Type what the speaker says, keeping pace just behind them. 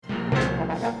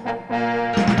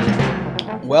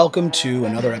Welcome to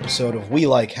another episode of We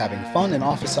Like Having Fun in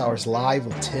Office Hours Live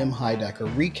with Tim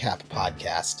Heidecker Recap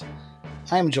Podcast.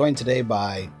 I am joined today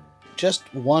by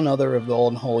just one other of the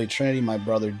Old and Holy Trinity, my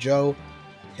brother Joe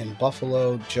in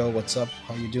Buffalo. Joe, what's up?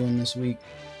 How are you doing this week?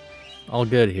 All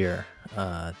good here.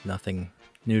 Nothing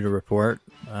new to report.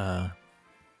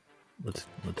 Let's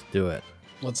do it.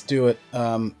 Let's do it.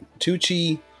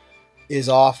 Tucci is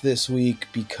off this week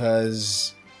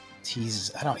because he's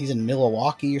in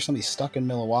Milwaukee or something. He's stuck in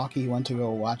Milwaukee. He went to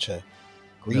go watch a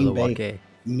Milwaukee.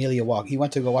 He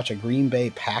went to go watch a Green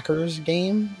Bay Packers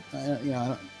game. I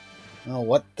don't know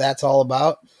what that's all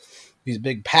about. He's a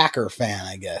big Packer fan,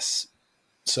 I guess.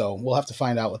 So we'll have to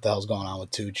find out what the hell's going on with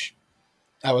Tooch.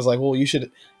 I was like, well, you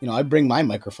should, I bring my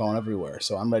microphone everywhere,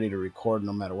 so I'm ready to record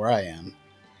no matter where I am.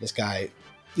 This guy,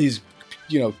 he's,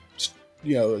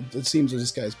 it seems that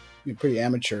this guy's pretty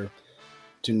amateur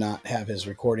to not have his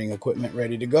recording equipment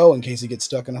ready to go in case he gets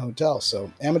stuck in a hotel.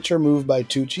 So amateur move by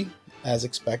Tucci, as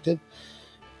expected.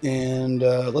 And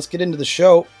let's get into the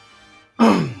show.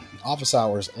 Office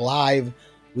Hours Live.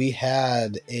 We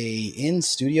had a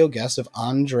in-studio guest of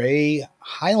Andre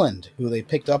Highland, who they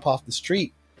picked up off the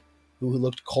street, who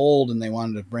looked cold, and they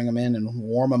wanted to bring him in and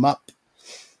warm him up.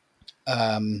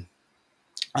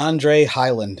 Andre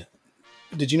Highland.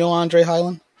 Did you know Andre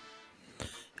Highland?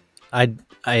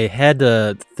 I had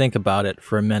to think about it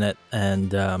for a minute,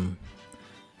 and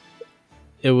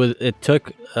it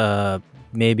took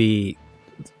maybe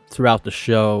throughout the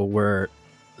show where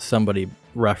somebody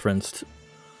referenced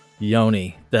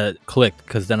Yoni that clicked,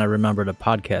 because then I remembered a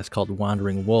podcast called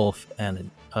Wandering Wolf and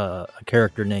a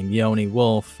character named Yoni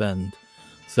Wolf, and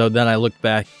so then I looked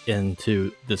back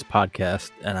into this podcast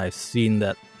and I seen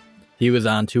that he was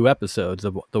on 2 episodes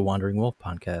of the Wandering Wolf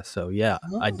podcast. So yeah,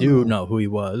 I do know who he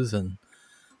was, and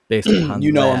based upon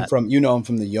you know him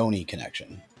from the Yoni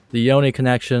connection. The Yoni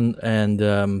connection, and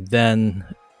then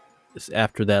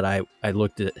after that, I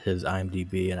looked at his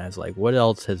IMDb and I was like, what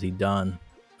else has he done?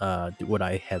 Would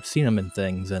I have seen him in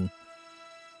things? And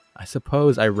I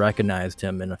suppose I recognized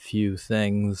him in a few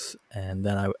things, and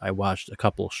then I watched a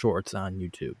couple of shorts on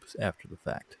YouTube after the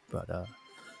fact. But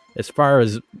as far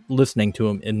as listening to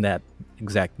him in that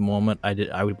exact moment,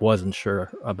 I wasn't sure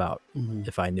about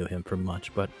if I knew him from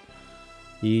much, but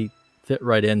he fit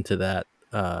right into that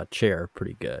chair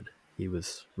pretty good. He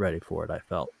was ready for it, I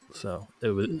felt. So it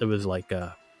was like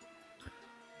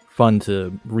fun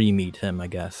to re-meet him, I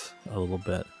guess, a little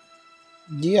bit.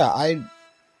 Yeah,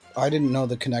 I didn't know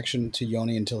the connection to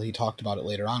Yoni until he talked about it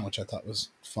later on, which I thought was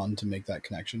fun to make that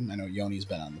connection. I know Yoni's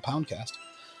been on the Poundcast.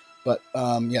 But,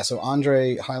 so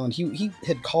Andre Highland, he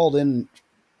had called in.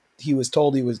 He was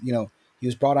told he was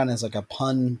brought on as like a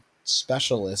pun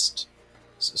specialist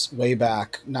way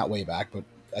back, not way back, but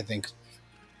I think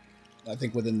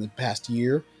within the past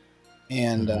year.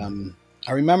 And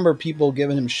I remember people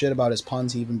giving him shit about his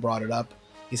puns. He even brought it up.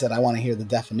 He said, I want to hear the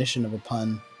definition of a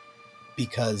pun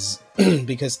because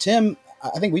Tim,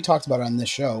 I think we talked about it on this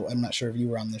show. I'm not sure if you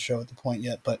were on the show at the point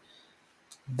yet, but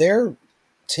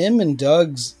Tim and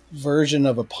Doug's version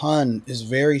of a pun is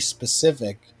very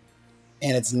specific,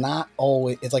 and it's not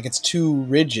always, it's like, it's too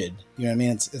rigid. You know what I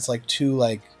mean? It's like too,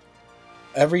 like,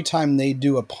 every time they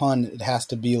do a pun, it has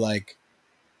to be like,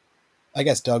 I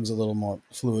guess Doug's a little more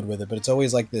fluid with it, but it's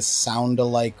always like this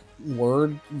sound-alike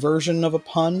word version of a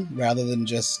pun rather than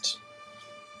just,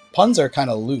 puns are kind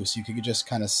of loose. You could just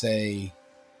kind of say,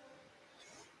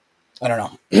 I don't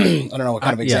know. I don't know what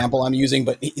kind of example I'm using,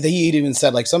 but he even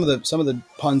said like some of the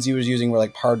puns he was using were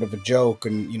like part of a joke,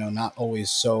 and not always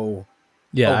so.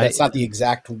 Yeah, that's not the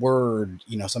exact word.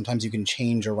 Sometimes you can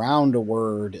change around a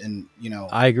word, and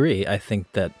I agree. I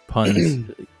think that puns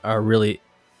are really,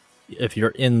 if you're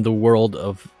in the world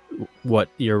of what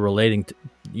you're relating to,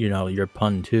 your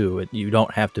pun to, you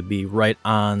don't have to be right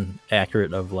on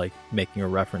accurate of like making a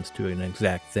reference to an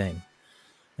exact thing,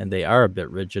 and they are a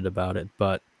bit rigid about it,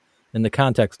 but in the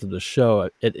context of the show,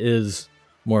 it is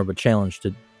more of a challenge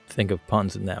to think of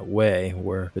puns in that way,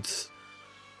 where it's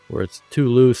too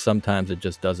loose. Sometimes it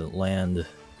just doesn't land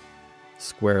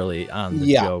squarely on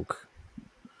the joke.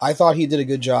 I thought he did a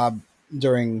good job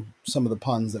during some of the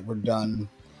puns that were done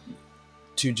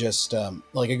to just,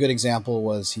 like a good example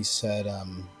was he said,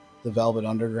 the Velvet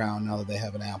Underground, now that they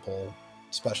have an Apple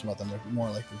special about them, they're more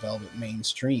like the Velvet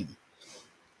Mainstream,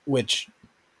 which...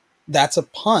 that's a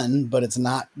pun, but it's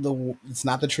not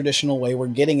the traditional way we're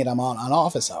getting it on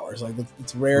Office Hours. Like,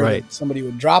 it's rare that somebody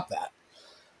would drop that.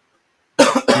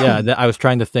 Yeah, I was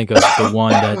trying to think of the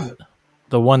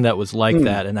one that was like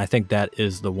that, and I think that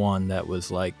is the one that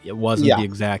was like, it wasn't the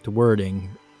exact wording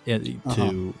it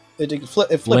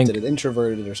flipped it, it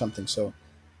introverted it or something. So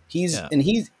I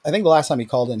think the last time he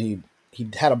called in, he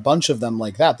had a bunch of them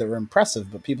like that were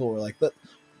impressive, but people were like, but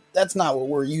that's not what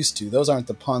we're used to. Those aren't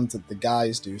the puns that the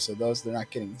guys do. So he's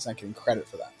not getting credit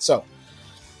for that. So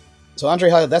Andre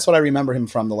Highland, that's what I remember him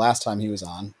from the last time he was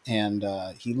on. And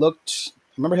I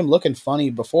remember him looking funny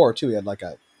before too. He had like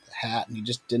a hat and he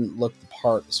just didn't look the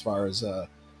part as far as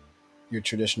your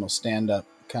traditional stand-up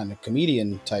kind of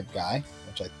comedian type guy,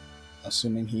 which I'm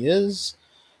assuming he is,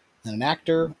 and an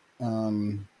actor.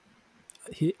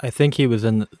 I think he was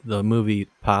in the movie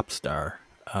Pop Star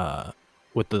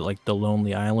with the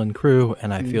Lonely Island crew,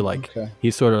 and I feel like he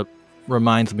sort of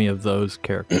reminds me of those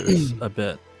characters a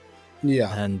bit.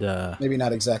 Yeah, and maybe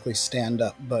not exactly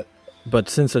stand-up, but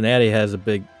Cincinnati has a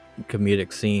big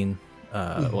comedic scene,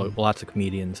 lots of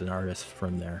comedians and artists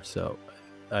from there. So,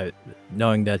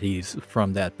 knowing that he's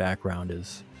from that background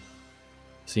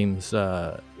seems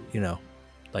like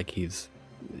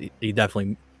he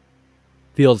definitely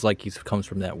feels like he comes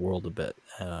from that world a bit,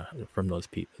 from those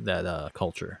people, that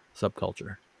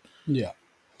subculture. Yeah.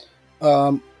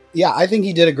 I think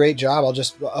he did a great job. I'll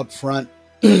just up front,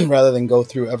 rather than go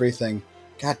through everything.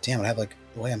 God damn it! I have the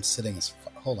way I'm sitting is.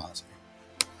 Hold on a second.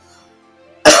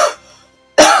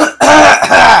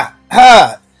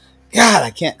 God,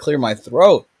 I can't clear my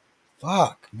throat.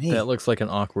 Fuck me. That looks like an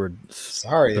awkward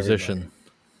position. Everybody.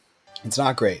 It's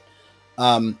not great.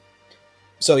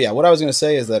 So yeah, what I was going to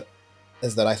say is that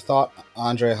I thought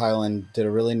Andre Highland did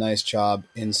a really nice job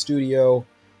in studio.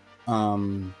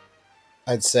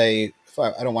 I'd say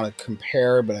I don't want to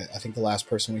compare, but I think the last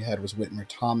person we had was Whitmer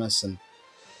Thomas, and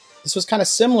this was kind of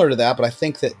similar to that. But I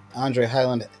think that Andre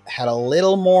Highland had a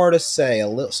little more to say,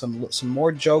 some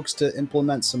more jokes to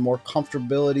implement, some more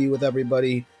comfortability with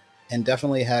everybody, and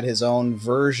definitely had his own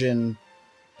version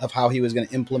of how he was going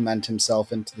to implement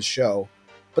himself into the show.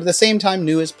 But at the same time,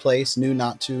 knew his place, knew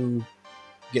not to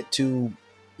get too,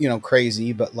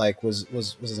 crazy, but was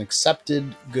an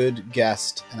accepted good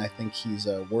guest, and I think he's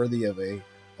worthy of a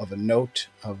note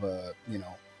of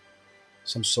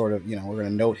some sort of, we're going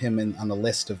to note him on the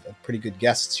list of pretty good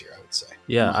guests here, I would say.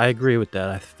 Yeah, I agree with that.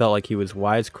 I felt like he was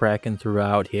wisecracking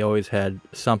throughout. He always had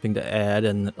something to add,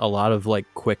 and a lot of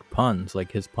quick puns.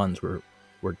 Like his puns were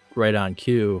right on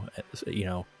cue,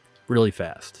 really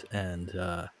fast,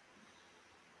 and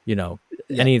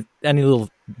any little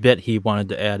bit he wanted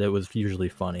to add, it was usually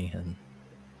funny, and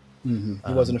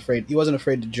he wasn't afraid. He wasn't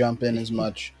afraid to jump in as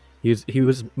much. He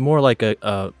was more like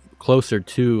a closer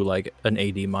to like an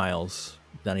A.D. Miles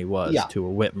than he was to a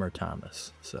Whitmer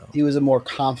Thomas. So he was a more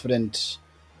confident,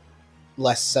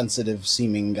 less sensitive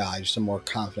seeming guy, just a more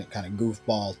confident kind of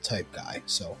goofball type guy.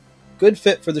 So good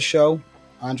fit for the show.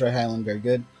 Andre Highland, very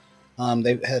good.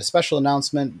 They had a special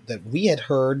announcement that we had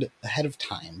heard ahead of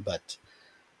time, but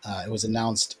it was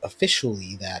announced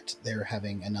officially that they're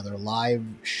having another live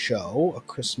show, a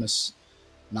Christmas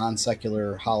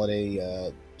non-secular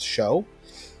holiday show,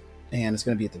 and it's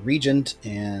going to be at the Regent.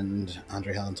 And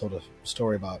Andre Highland told a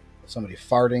story about somebody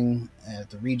farting at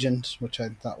the Regent, which I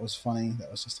thought was funny. That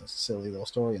was just a silly little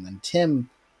story. And then Tim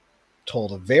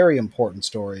told a very important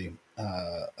story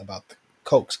about the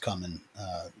Cokes coming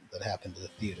that happened to the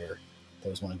theater. That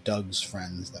was one of Doug's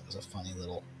friends. That was a funny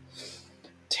little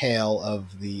tale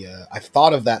of the I've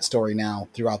thought of that story now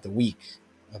throughout the week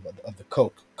of the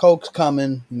Coke's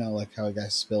coming, like how a guy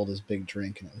spilled his big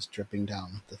drink and it was dripping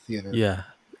down the theater. Yeah,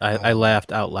 I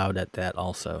laughed out loud at that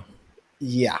also.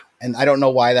 Yeah, and I don't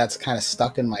know why that's kind of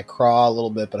stuck in my craw a little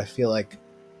bit, but I feel like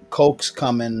Coke's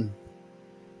coming,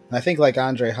 and I think like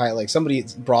Andre High, like somebody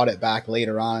brought it back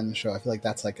later on in the show. I feel like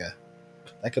that's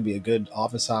that could be a good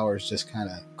office hours, just kind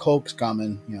of Coke's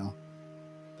coming,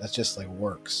 that's just like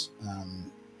works.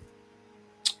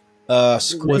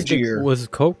 Scrooge was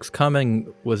Coke's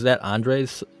coming? Was that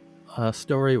Andre's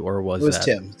story, or was it was that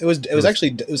Tim? It was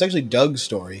actually Doug's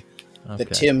story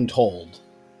that Tim told.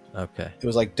 Okay, it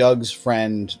was like Doug's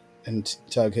friend, and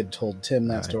Doug had told Tim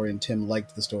that story, and Tim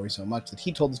liked the story so much that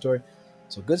he told the story.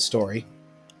 So good story.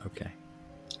 Okay,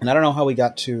 and I don't know how we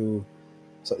got to.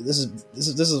 So this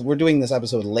is we're doing this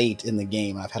episode late in the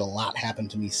game, and I've had a lot happen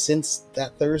to me since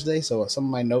that Thursday. So some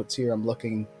of my notes here, I'm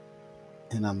looking,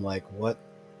 and I'm like, what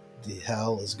the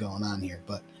hell is going on here?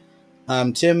 But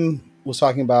Tim was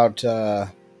talking about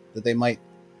that they might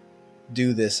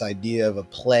do this idea of a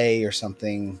play or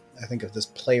something. I think if this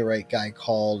playwright guy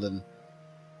called, and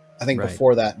I think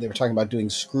before that they were talking about doing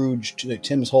Scrooge.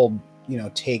 Tim's whole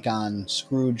take on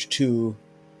Scrooge 2,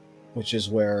 which is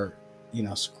where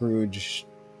Scrooge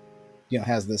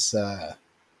has this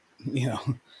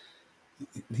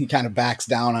he kind of backs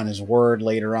down on his word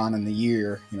later on in the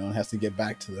year, and has to get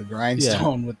back to the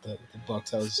grindstone with the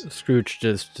books. Scrooge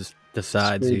just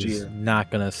decides he's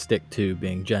not going to stick to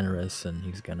being generous, and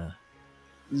he's going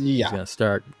to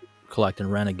start collecting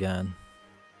rent again.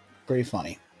 Pretty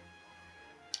funny.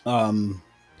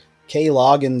 Kay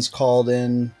Loggins called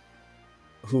in,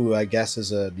 who I guess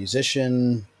is a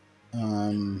musician.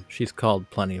 She's called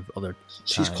plenty of other times.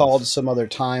 She's called some other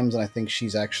times, and I think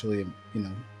she's actually,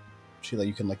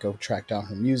 you can go track down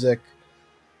her music.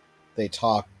 They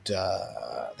talked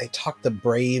the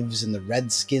Braves and the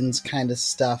Redskins kind of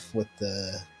stuff with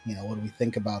the, what do we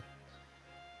think about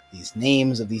these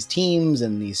names of these teams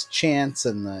and these chants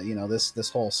and the, this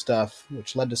whole stuff,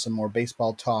 which led to some more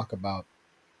baseball talk about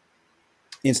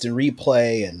instant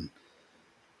replay and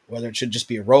whether it should just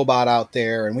be a robot out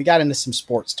there. And we got into some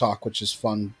sports talk, which is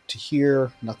fun to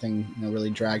hear. Nothing, really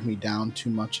dragged me down too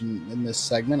much in this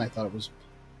segment. I thought it was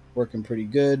working pretty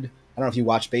good. I don't know if you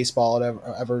watch baseball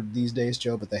ever these days,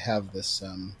 Joe, but they have this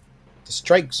the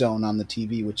strike zone on the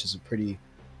TV, which is a pretty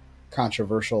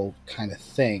controversial kind of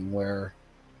thing where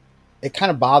it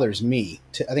kind of bothers me.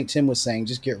 I think Tim was saying,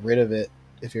 just get rid of it.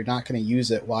 If you're not going to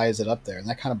use it, why is it up there? And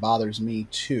that kind of bothers me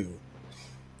too.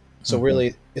 So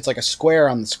really, it's like a square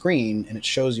on the screen, and it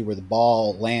shows you where the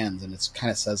ball lands, and it kind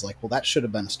of says well, that should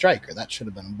have been a strike, or that should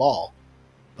have been a ball.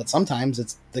 But sometimes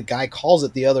it's the guy calls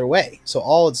it the other way. So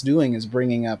all it's doing is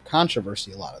bringing up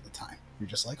controversy a lot of the time. You're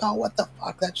just like, oh, what the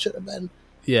fuck? That should have been.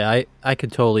 Yeah, I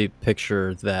could totally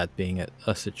picture that being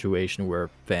a situation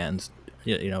where fans,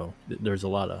 there's a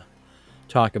lot of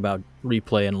talk about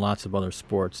replay in lots of other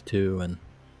sports too, and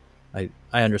I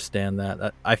understand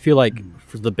that. I feel like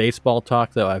for the baseball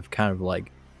talk, though, I've kind of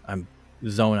I'm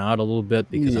zone out a little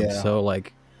bit because I'm so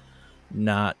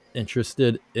not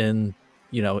interested in,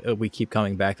 we keep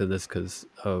coming back to this because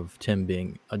of Tim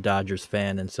being a Dodgers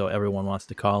fan, and so everyone wants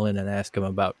to call in and ask him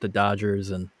about the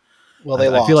Dodgers. And they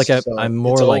lost. I feel like I'm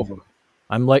more like over.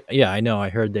 I'm like, yeah, I know. I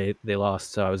heard they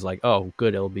lost, so I was like, oh,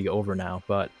 good, it'll be over now.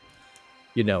 But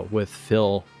with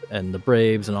Phil and the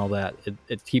Braves and all that,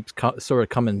 it keeps sort of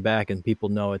coming back, and people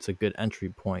know it's a good entry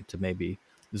point to maybe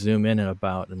zoom in and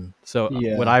about. And so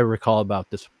what I recall about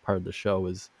this part of the show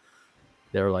is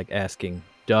they were asking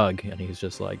Doug, and he's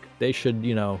just like, they should,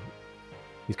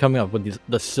 he's coming up with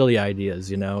the silly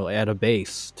ideas, add a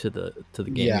base to the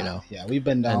game. Yeah, we've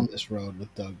been down this road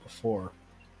with Doug before.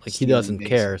 He doesn't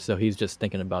care, so he's just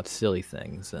thinking about silly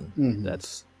things, and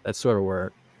that's sort of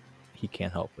where he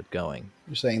can't help but going.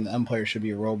 You're saying the umpire should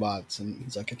be robots, and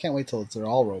he's like, I can't wait till they're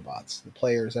all robots. The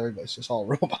players, everybody's just all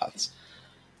robots.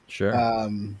 Sure.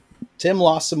 Tim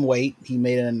lost some weight. He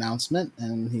made an announcement,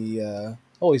 and he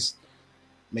always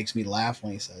makes me laugh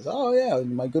when he says, "Oh yeah,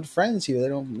 my good friends here. They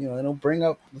don't bring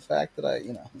up the fact that I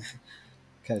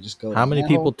kind of just go." How many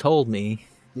people told me?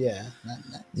 Yeah,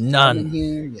 none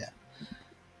here.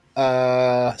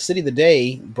 Yeah. City of the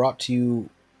Day brought to you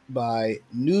by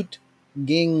Newt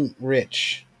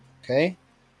Gingrich. Okay,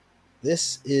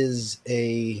 this is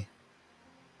a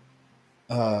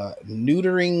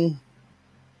neutering.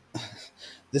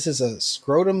 This is a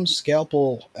scrotum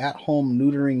scalpel at-home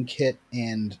neutering kit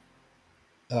and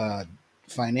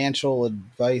financial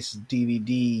advice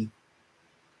DVD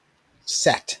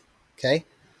set. Okay,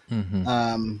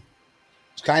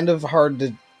 it's kind of hard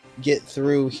to get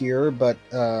through here, but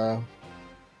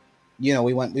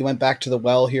we went back to the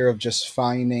well here of just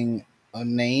finding a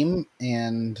name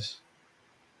and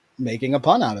making a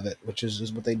pun out of it, which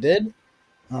is what they did.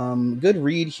 Good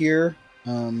read here.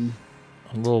 A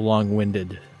little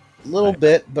long-winded. A little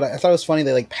bit, but I thought it was funny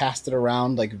they passed it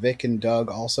around. Vic and Doug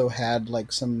also had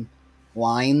some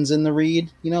lines in the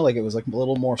read, it was a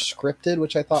little more scripted,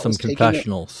 which I thought some was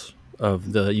confessionals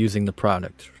of the using the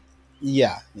product.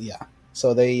 Yeah.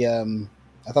 So they,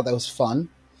 I thought that was fun.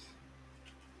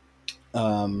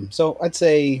 So I'd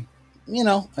say,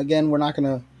 again, we're not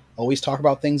going to always talk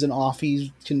about things in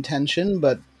Offie's contention,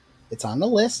 but it's on the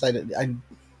list.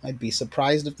 I'd be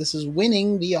surprised if this is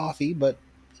winning the Offie, but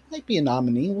it might be a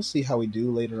nominee. We'll see how we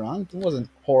do later on. It wasn't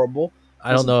horrible.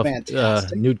 I don't know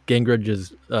if Newt Gingrich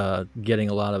is getting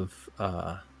a lot of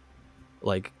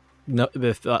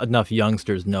if enough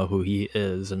youngsters know who he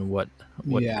is and what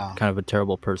kind of a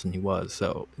terrible person he was.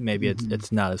 So maybe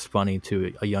it's not as funny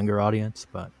to a younger audience,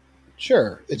 but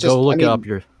sure, it's go look up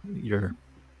your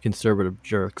conservative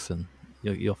jerks and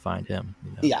you'll find him.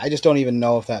 Yeah, I just don't even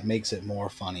know if that makes it more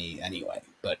funny anyway.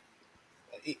 But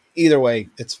either way,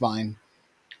 it's fine.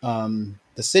 The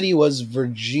city was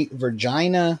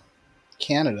Virginia,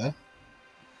 Canada.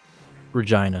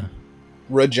 Regina.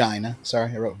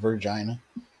 Sorry, I wrote Virginia.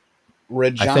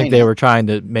 Regina. I think they were trying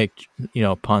to make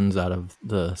puns out of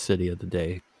the city of the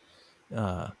day.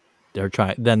 They're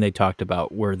trying. Then they talked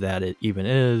about where that it even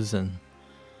is, and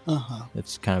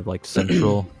it's kind of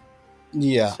central.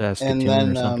 Yeah, and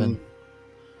Saskatoon or something.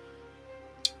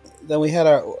 Then we had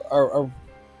our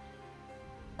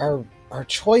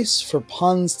choice for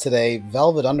puns today,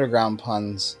 Velvet Underground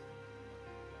puns.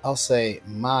 I'll say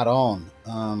Maron.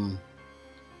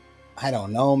 I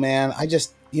don't know, man. I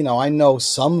just, I know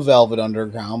some Velvet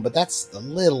Underground, but that's a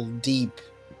little deep.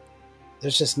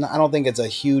 There's just not, I don't think it's a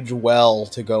huge well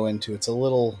to go into.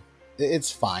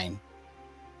 It's fine,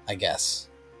 I guess.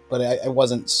 But I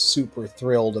wasn't super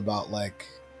thrilled about, like,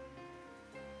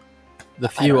 the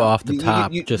few off the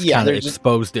top just kind of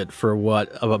exposed it for what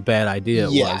of a bad idea it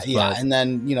was. Yeah, but... and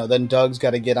then then Doug's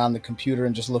got to get on the computer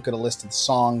and just look at a list of the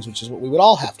songs, which is what we would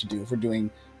all have to do if we're doing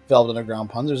Velvet Underground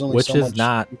puns. There's only so much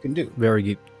you can do.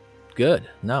 Very good.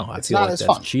 No, I feel like that's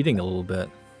fun. Cheating a little bit.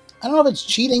 I don't know if it's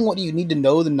cheating. What do you need to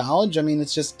know the knowledge? I mean,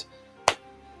 it's just,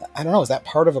 I don't know. Is that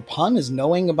part of a pun? Is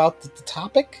knowing about the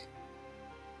topic?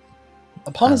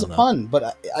 A pun is a pun,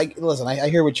 but listen, I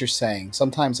hear what you're saying.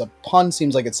 Sometimes a pun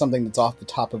seems like it's something that's off the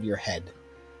top of your head.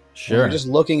 Sure. When you're just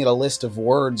looking at a list of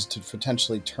words to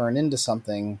potentially turn into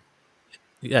something.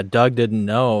 Yeah, Doug didn't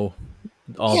know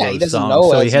all those songs,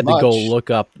 so he had to go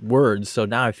look up words. So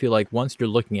now I feel like once you're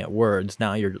looking at words,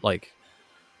 now you're like,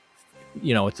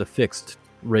 it's a fixed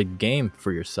rigged game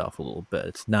for yourself a little bit.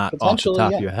 It's not off the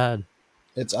top of your head.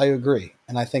 I agree.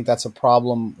 And I think that's a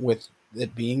problem with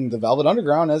it being the Velvet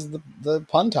Underground as the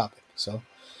pun topic. So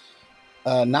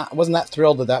wasn't that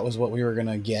thrilled that was what we were going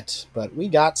to get, but we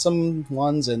got some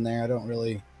ones in there. I don't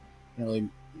really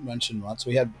mention much.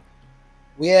 We had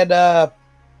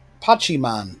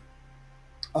Pachiman.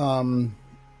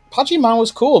 Pachiman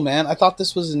was cool, man. I thought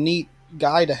this was a neat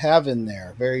guy to have in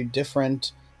there. Very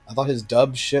different. I thought his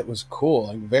dub shit was cool.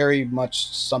 Like, very much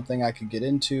something I could get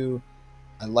into.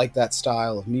 I like that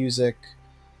style of music.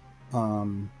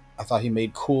 I thought he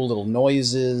made cool little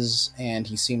noises, and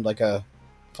he seemed like a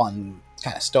fun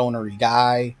kind of stonery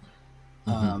guy.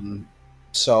 Mm-hmm.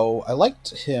 So I liked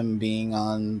him being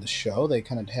on the show. They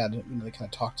kind of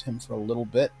talked to him for a little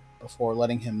bit before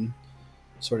letting him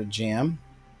sort of jam.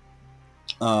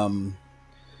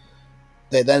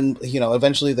 They then,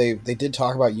 eventually they did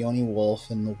talk about Yoni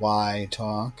Wolf and the Y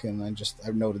talk, and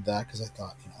I noted that because I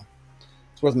thought,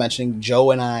 it's worth mentioning. Joe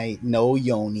and I know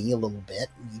Yoni a little bit.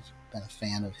 We've been a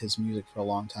fan of his music for a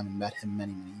long time and met him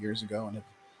many, many years ago, and have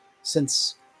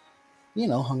since,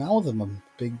 hung out with him a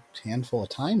big handful of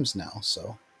times now.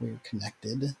 So we're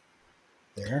connected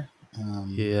there.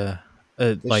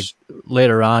 Like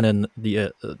later on in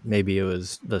the maybe it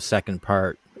was the second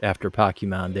part after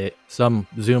Pokemon Day, some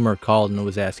Zoomer called and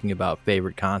was asking about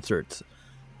favorite concerts,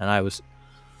 and I was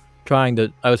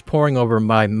pouring over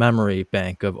my memory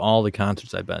bank of all the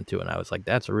concerts I've been to, and I was like,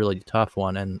 that's a really tough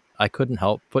one, and I couldn't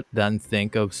help but then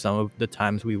think of some of the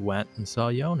times we went and saw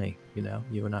Yoni,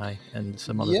 you and I and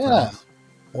some other friends.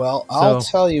 Well, I'll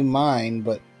tell you mine,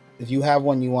 but if you have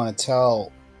one you want to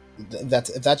tell,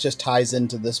 if that just ties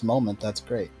into this moment, that's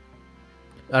great.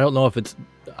 I don't know if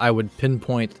I would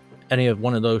pinpoint any of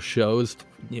one of those shows.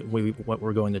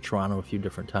 We're going to Toronto a few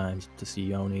different times to see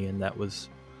Yoni, and that was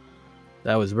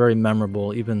very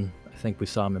memorable. Even I think we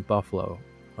saw him in Buffalo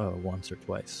once or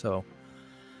twice. So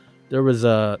there was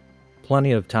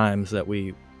plenty of times that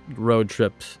we road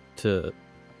tripped to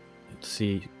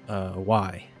see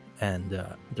Y. And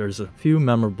there's a few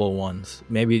memorable ones.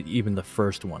 Maybe even the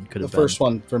first one could have been. The first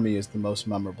one for me is the most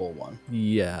memorable one.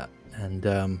 Yeah, and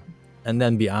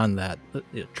then beyond that,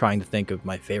 trying to think of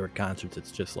my favorite concerts,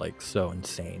 it's just like so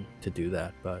insane to do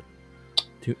that. But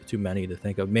too many to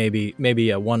think of. Maybe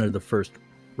one of the first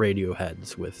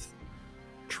Radioheads with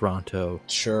Toronto.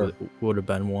 Sure, would have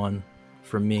been one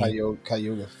for me.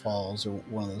 Cuyahoga Falls, or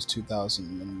one of those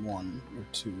 2001 or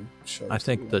 2 shows. I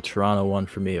think the Toronto one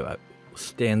for me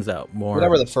stands out more.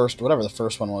 Whatever the first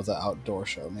one was, the outdoor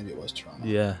show. Maybe it was Toronto.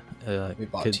 Yeah, we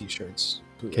bought T-shirts.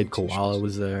 Kid Koala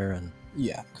was there, and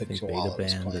Kid Koala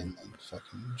was playing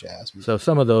fucking jazz music. So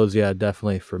some of those,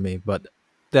 definitely for me. But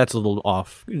that's a little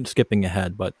off, skipping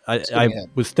ahead. But I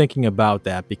was thinking about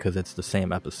that because it's the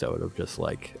same episode of just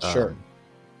like sure.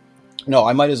 No,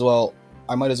 I might as well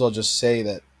just say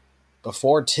that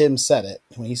before Tim said it,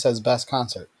 when he says best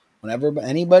concert. Whenever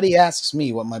anybody asks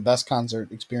me what my best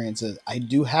concert experience is, I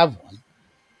do have one,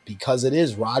 because it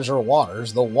is Roger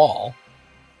Waters' The Wall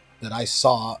that I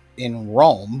saw in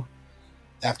Rome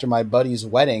after my buddy's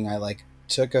wedding. I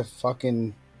took a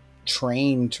fucking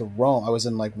train to Rome. I was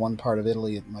in one part of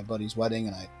Italy at my buddy's wedding,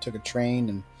 and I took a train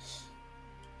and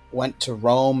went to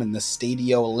Rome in the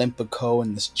Stadio Olimpico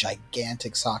in this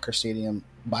gigantic soccer stadium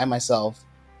by myself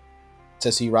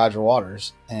to see Roger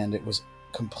Waters, and it was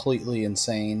completely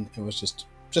insane. It was just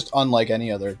unlike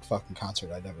any other fucking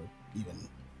concert I'd ever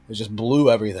it just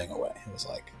blew everything away. It was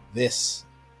like, this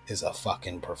is a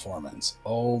fucking performance.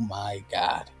 Oh my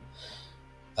God.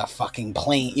 A fucking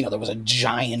plane, there was a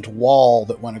giant wall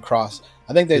that went across.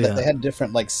 I think they had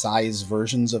different like size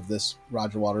versions of this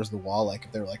Roger Waters The Wall. Like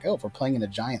if they were like, oh, if we're playing in a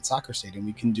giant soccer stadium,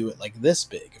 we can do it like this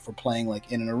big. If we're playing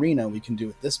like in an arena, we can do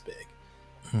it this big.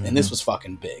 Mm-hmm. And this was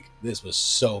fucking big. This was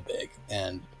so big.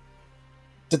 And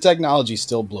the technology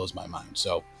still blows my mind.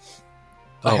 So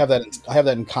I have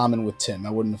that in common with Tim.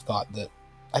 I wouldn't have thought that.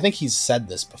 I think he's said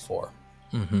this before.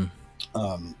 Mm-hmm.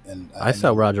 And I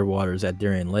saw Roger Waters at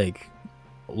Darien Lake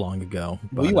long ago.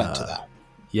 But, we went to that.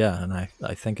 Yeah, and I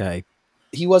think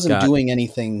he wasn't doing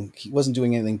anything. He wasn't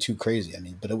doing anything too crazy. I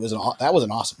mean, but that was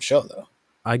an awesome show, though.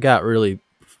 I got really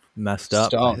messed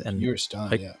up. And you were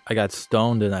stoned. Yeah, I got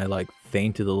stoned and I like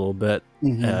fainted a little bit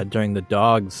during the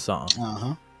Dogs song.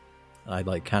 Uh-huh. I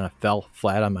like kind of fell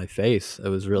flat on my face. It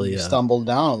was really stumbled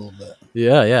down a little bit.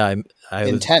 Yeah. I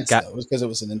intense though. It was because it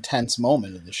was an intense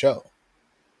moment in the show.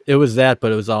 It was that,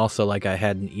 but it was also like I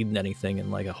hadn't eaten anything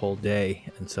in like a whole day,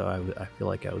 and so I feel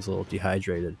like I was a little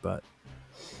dehydrated. But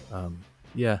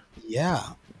yeah.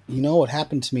 You know what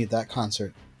happened to me at that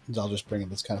concert? I'll just bring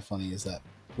up. It's kind of funny. Is that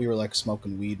we were like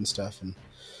smoking weed and stuff, and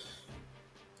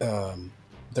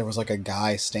there was like a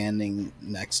guy standing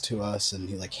next to us, and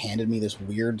he like handed me this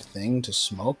weird thing to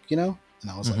smoke, and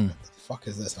I was like, what the fuck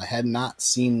is this? And I had not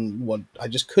seen what, I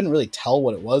just couldn't really tell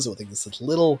what it was. It was like this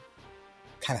little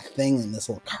kind of thing and this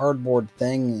little cardboard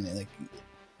thing, and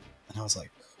I was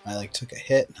like, I like took a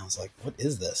hit, and I was like, what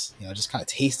is this? It just kind of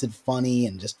tasted funny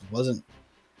and just wasn't.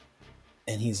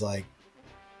 And he was like,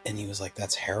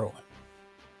 that's heroin.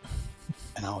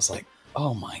 And I was like,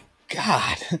 oh my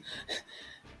God.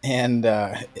 And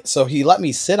so he let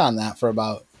me sit on that for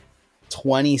about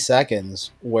 20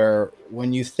 seconds, where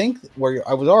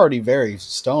I was already very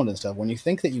stoned and stuff. When you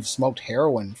think that you've smoked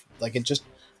heroin, like it just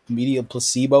immediate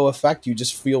placebo effect, you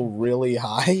just feel really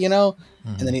high,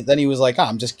 And then he was like,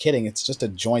 I'm just kidding. It's just a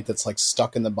joint that's like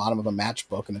stuck in the bottom of a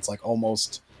matchbook, and it's like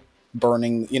almost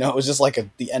burning, it was just like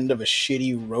the end of a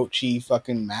shitty, roachy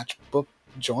fucking matchbook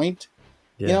joint,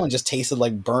 and just tasted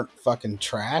like burnt fucking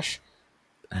trash.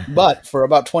 But for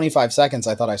about 25 seconds,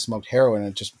 I thought I smoked heroin,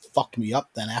 and it just fucked me up.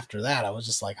 Then after that, I was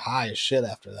just like high as shit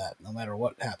after that. No matter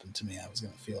what happened to me, I was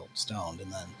going to feel stoned.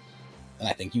 And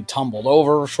I think you tumbled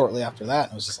over shortly after that.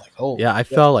 And I was just like, oh. Yeah, I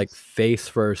fell like face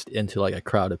first into like a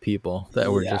crowd of people that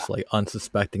were just like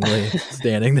unsuspectingly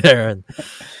standing there. And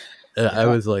I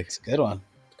was like. It's a good one.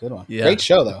 Good one. Yeah. Great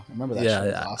show, though. I remember that show.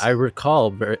 Yeah, awesome. I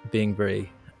recall being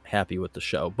very happy with the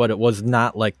show, but it was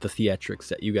not like the theatrics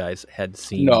that you guys had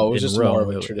seen. No, it was just Rome. more of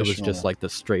a traditional. It was just like the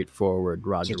straightforward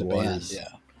Roger Waters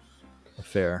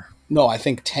affair. No, I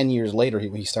think 10 years later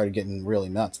he started getting really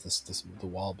nuts. The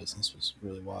Wall business was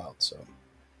really wild. So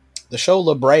the show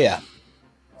La Brea,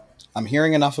 I'm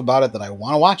hearing enough about it that I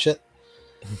want to watch it.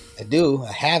 I do.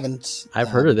 I haven't. I've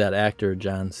heard of that actor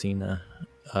John Cena.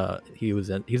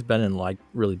 He's been in like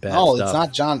really bad stuff. It's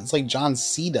not John. It's like John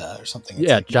Cena or something.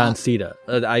 It's like John Cena.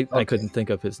 I couldn't think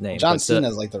of his name. John Cena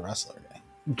is like the wrestler guy.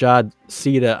 John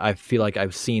Cena, I feel like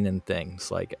I've seen in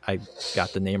things. Like I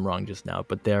got the name wrong just now,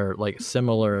 but they're like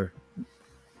similar,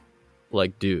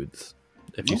 like dudes.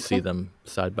 If you see them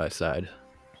side by side.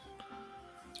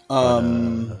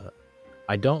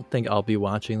 I don't think I'll be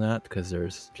watching that because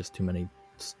there's just too many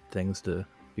things to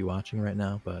be watching right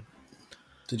now. But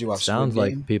did you watch? Sounds Squid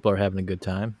like Game? people are having a good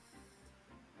time.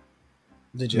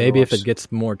 Did you? Maybe if it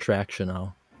gets more traction,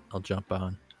 I'll jump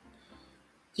on.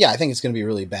 Yeah, I think it's going to be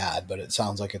really bad, but it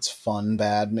sounds like it's fun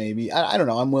bad. Maybe I don't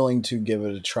know. I'm willing to give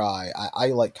it a try. I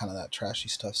like kind of that trashy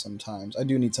stuff sometimes. I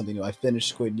do need something new. I finished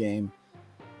Squid Game,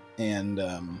 and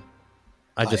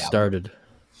I just started.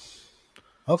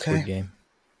 Okay. Squid Game.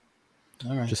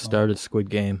 All right. Started Squid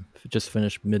Game. Just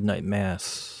finished Midnight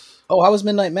Mass. Oh, how was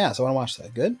Midnight Mass? I want to watch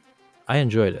that. Good. I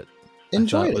enjoyed it.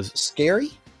 Enjoyed it. Was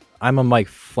scary. I'm a Mike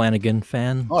Flanagan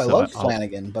fan. Oh, I love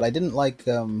Flanagan, but I didn't like.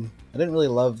 I didn't really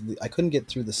love. I couldn't get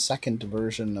through the second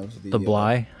version of the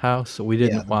Bly House. We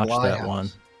didn't watch that one.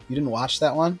 You didn't watch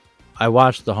that one? I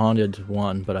watched the Haunted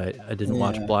one, but I didn't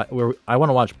watch Bly. I want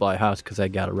to watch Bly House because I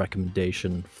got a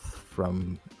recommendation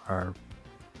from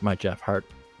my Jeff Hart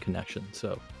connection.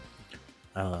 So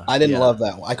I didn't love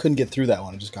that one. I couldn't get through that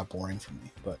one. It just got boring for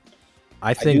me. But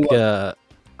I think I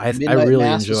really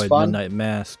enjoyed Midnight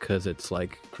Mass because it's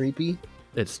like creepy.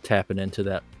 It's tapping into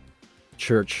that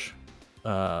church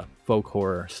folk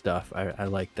horror stuff. I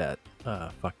like that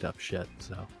fucked up shit.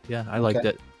 So yeah, I liked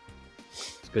it.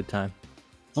 It's a good time.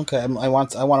 Okay, I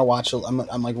want to watch it.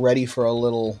 I'm like ready for a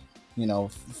little,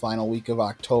 final week of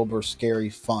October scary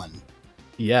fun.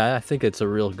 Yeah, I think it's a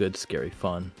real good scary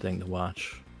fun thing to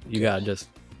watch. You gotta just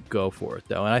go for it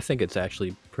though, and I think it's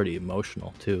actually pretty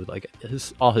emotional too. Like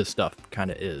all his stuff kind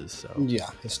of is. So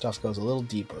yeah, his stuff goes a little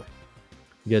deeper.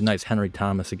 You get a nice Henry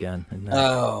Thomas again.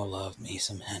 Oh, love me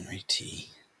some Henry T.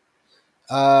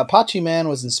 Pachi Man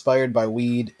was inspired by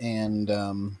weed, and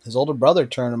his older brother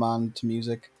turned him on to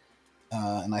music.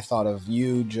 And I thought of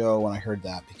you, Joe, when I heard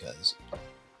that, because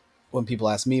when people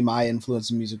ask me my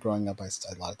influence in music growing up, a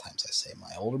lot of times I say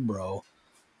my older bro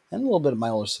and a little bit of my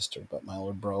older sister, but my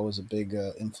older bro was a big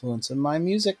influence in my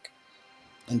music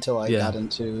until I got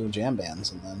into jam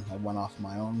bands, and then I went off in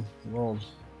my own world.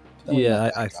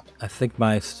 I think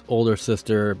my older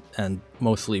sister and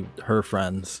mostly her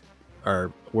friends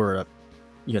were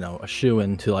a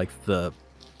shoe-in to like the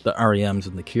REMs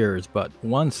and the Cures, but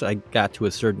once I got to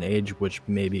a certain age, which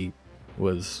maybe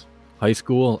was high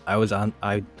school,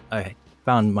 I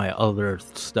found my other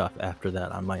stuff after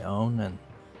that on my own, and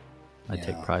I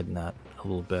take pride in that a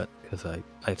little bit because I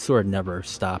sort of never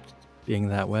stopped being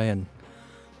that way. And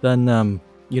then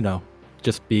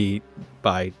just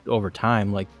by over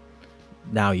time, like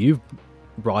now you've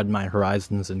broadened my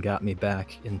horizons and got me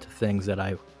back into things that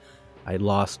I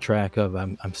lost track of.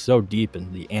 I'm so deep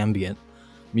in the ambient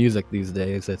music these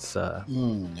days. It's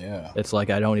it's like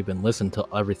I don't even listen to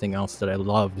everything else that I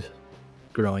loved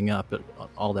growing up.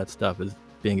 All that stuff is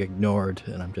being ignored,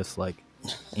 and I'm just like,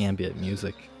 ambient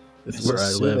music is where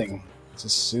I live. It's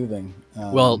just soothing.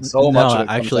 Well, so much of it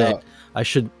actually comes out. I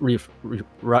should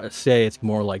say it's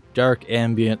more like dark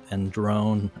ambient and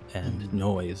drone and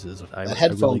noise. That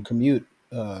headphone commute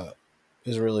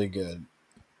is really good.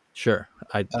 Sure,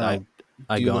 I go on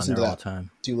there all the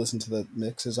time. Do you listen to the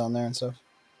mixes on there and stuff?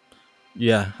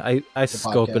 Yeah, I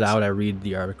scope it out. I read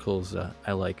the articles.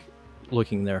 I like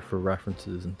looking there for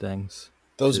references and things.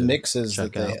 Those mixes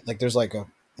that they like, there's like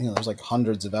there's like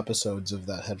hundreds of episodes of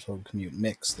that headphone commute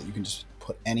mix that you can just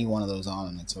put any one of those on,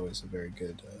 and it's always a very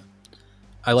good.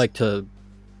 I like to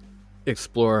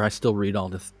explore. I still read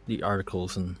all the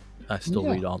articles, and I still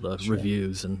read all the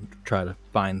reviews and try to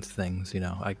find things.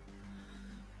 I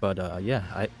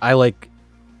like.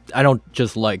 I don't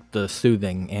just like the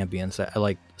soothing ambience. I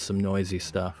like some noisy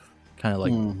stuff, kind of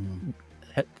like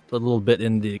a little bit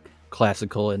in the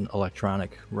classical and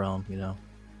electronic realm,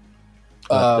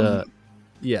 But,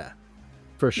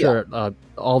 for sure. Yeah.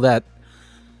 All that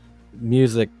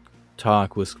music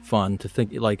talk was fun to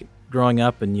think. Like growing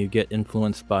up, and you get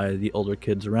influenced by the older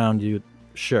kids around you,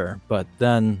 sure. But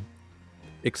then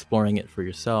exploring it for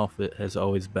yourself, it has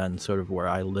always been sort of where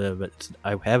I live.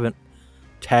 I haven't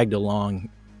tagged along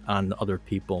on other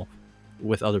people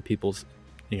with other people's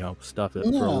stuff for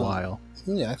a while.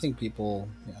 I think people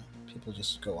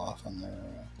just go off on their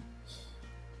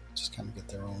just kind of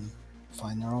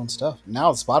find their own stuff.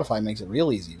 Now Spotify makes it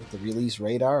real easy with the release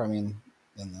radar. I mean,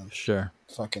 and the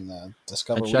fucking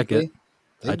Discover Weekly.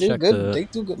 They do good.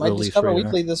 My Discover radar.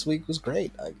 Weekly this week was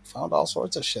great. I found all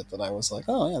sorts of shit that I was like,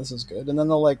 oh yeah, this is good. And then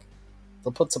they'll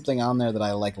put something on there that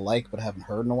I like but haven't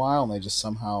heard in a while, and they just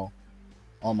somehow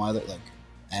all my other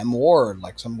M Ward,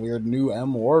 like some weird new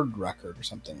M Ward record or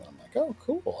something. And I'm like, oh,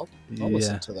 cool. I'll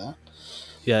listen to that.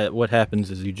 Yeah, what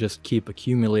happens is you just keep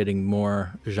accumulating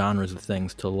more genres of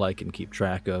things to like and keep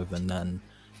track of, and then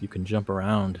you can jump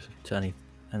around to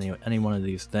any one of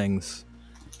these things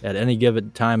at any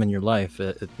given time in your life.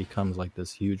 It becomes like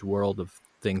this huge world of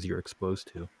things you're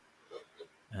exposed to.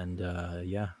 And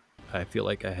I feel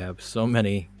like I have so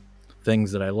many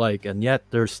things that I like, and yet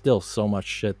there's still so much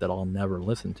shit that I'll never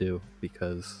listen to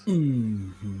because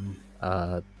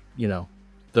that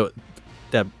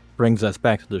brings us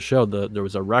back to the show. There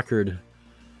was a record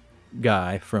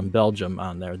guy from Belgium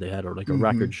on there. They had a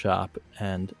record shop,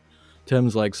 and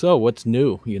Tim's like, so what's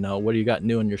new? What do you got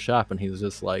new in your shop? And he was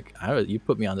just like, you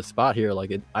put me on the spot here.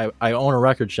 Like I own a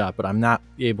record shop, but I'm not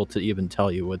able to even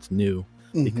tell you what's new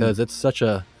because it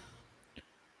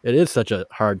is such a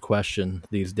hard question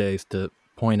these days to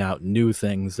point out new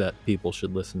things that people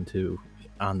should listen to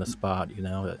on the spot.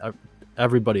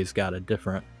 Everybody's got a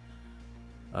different,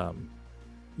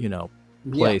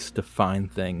 place to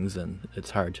find things, and it's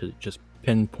hard to just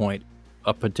pinpoint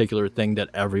a particular thing that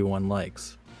everyone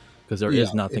likes because there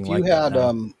is nothing like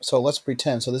that. So let's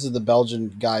pretend. So this is the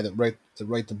Belgian guy that wrote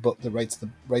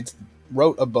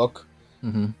a book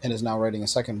and is now writing a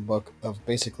second book of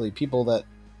basically people that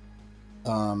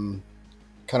kind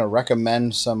of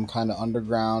recommend some kind of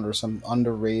underground or some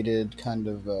underrated kind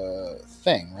of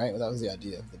thing, right? That was the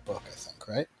idea of the book, I think,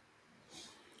 right?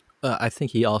 I think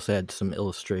he also had some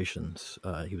illustrations.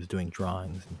 He was doing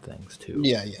drawings and things too.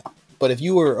 Yeah. But if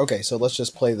you were so let's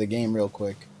just play the game real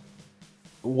quick.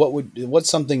 what's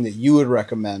something that you would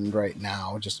recommend right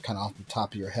now, just kind of off the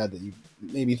top of your head, that you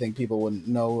maybe think people wouldn't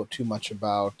know too much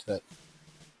about, that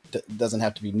doesn't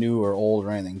have to be new or old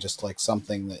or anything, just like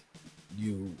something that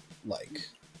you like?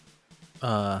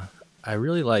 I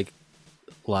really like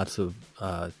lots of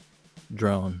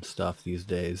drone stuff these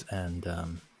days,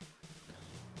 and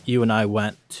you and I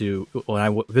went to when I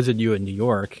visited you in New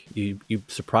York. You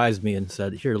surprised me and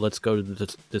said, "Here, let's go to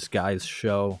this guy's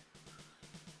show."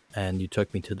 And you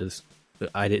took me to this.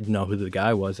 I didn't know who the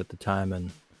guy was at the time,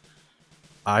 and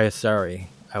Ayasari.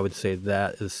 I would say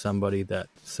that is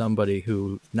somebody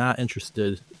who's not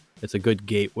interested. It's a good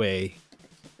gateway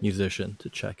musician to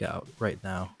check out right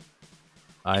now.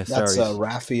 That's Ayasari's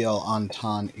Rafael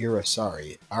Anton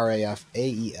Irisari,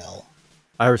 Rafael.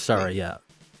 Ayasari, yeah.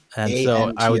 And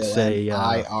so I would say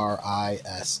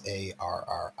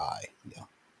Antoniorisari. Yeah.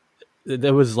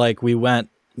 there was like we went.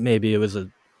 Maybe it was a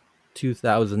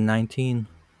 2019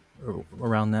 or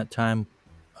around that time.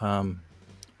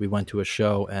 We went to a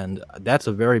show, and that's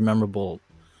a very memorable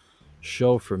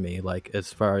show for me. Like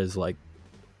as far as like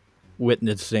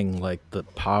witnessing like the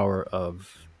power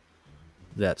of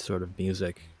that sort of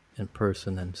music in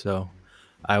person, and so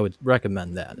I would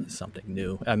recommend that as something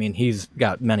new. I mean, he's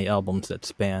got many albums that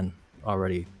span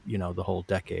already, the whole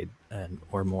decade and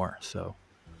or more. So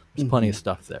there's plenty Mm-hmm. of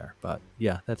stuff there. But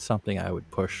yeah, that's something I would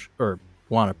push or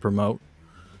want to promote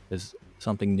is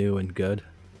something new and good.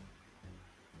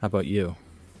 How about you?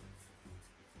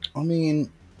 I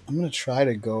mean, I'm gonna try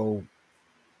to go.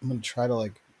 I'm gonna try to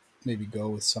like maybe go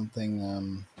with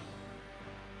something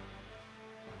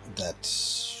that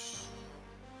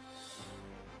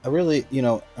I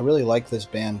really like this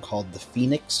band called the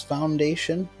Phoenix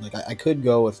Foundation. Like I could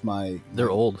go with They're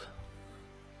my old.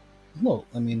 no,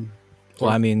 I mean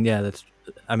Well, I mean, yeah, that's.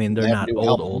 I mean, they they're have not new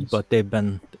old, albums. but they've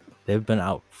been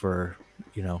out for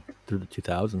through the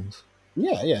 2000s.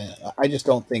 Yeah, yeah, yeah. I just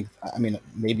don't think. I mean,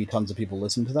 maybe tons of people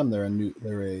listen to them. They're a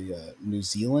New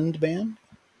Zealand band.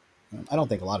 I don't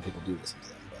think a lot of people do listen to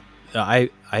them,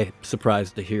 I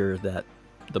surprised to hear that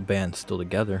the band's still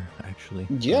together. Actually,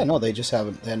 but yeah, but no, they just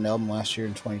haven't. They had an album last year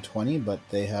in 2020, but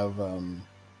they have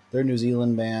they're a New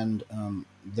Zealand band.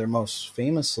 They're most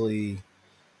famously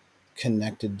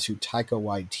connected to Taika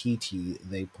Waititi.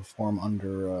 They perform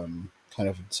under kind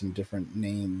of some different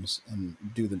names and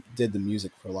did the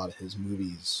music for a lot of his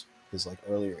movies, his like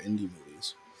earlier indie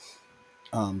movies.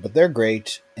 But they're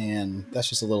great, and that's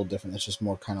just a little different. That's just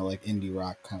more kind of like indie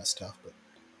rock kind of stuff, but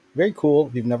very cool.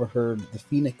 If you've never heard the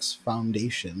Phoenix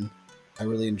Foundation, I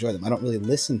really enjoy them. I don't really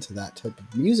listen to that type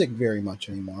of music very much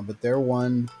anymore, but they're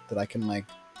one that I can like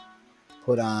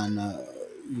put on, a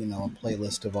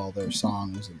playlist of all their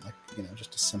songs, and like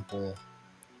just a simple,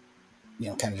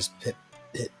 kind of just hit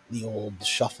the old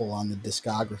shuffle on the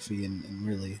discography, and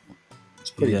really,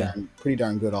 it's yeah, pretty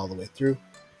darn good all the way through.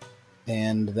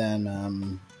 And then I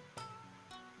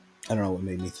don't know what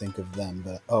made me think of them,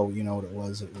 but oh, you know what it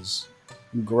was? It was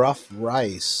Gruff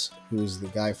Rice, who's the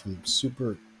guy from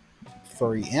Super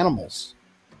Furry Animals.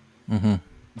 hmm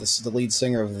This the lead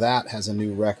singer of that has a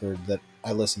new record that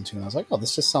I listened to, and I was like, oh,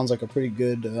 this just sounds like a pretty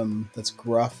good. That's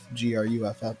Gruff, yeah.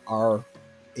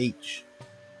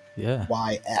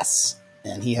 GRUFFRYS,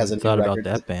 and he I has a haven't new thought about record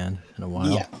that that band in a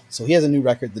while. yeah, so he has a new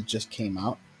record that just came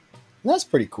out, and that's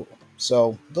pretty cool.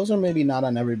 So those are maybe not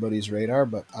on everybody's radar,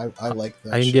 but I like I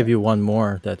that can give show. you one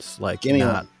more that's like Give me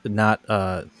one. not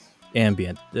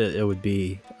ambient. It would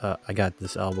be I got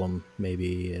this album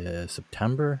maybe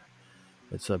September.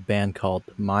 It's a band called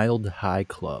Mild High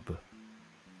Club.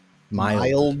 Mild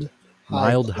Mild High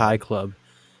Mild Club. High Club,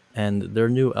 and their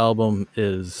new album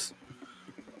is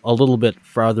a little bit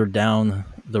farther down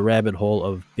the rabbit hole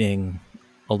of being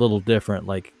a little different.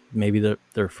 Like maybe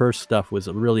their first stuff was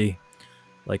really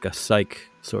like a psych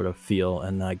sort of feel,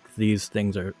 and like these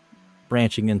things are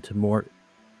branching into more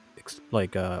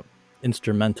like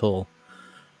instrumental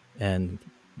and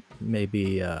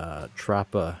maybe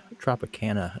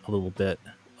Tropicana a little bit.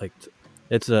 Like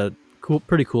it's a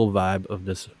pretty cool vibe of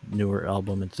this newer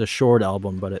album. It's a short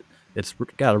album, but it's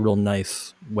got a real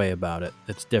nice way about it.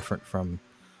 It's different from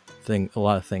a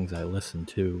lot of things I listen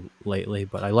to lately,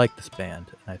 but I like this band.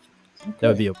 And that would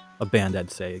Okay. be a band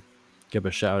I'd say give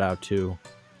a shout out to.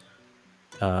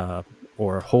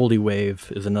 Or Holy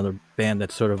Wave is another band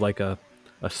that's sort of like a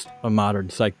modern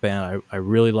psych band. I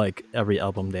really like every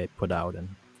album they put out, and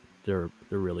they're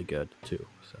really good too.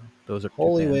 So those are two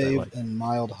Holy bands I Wave like. and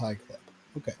Mild High Club.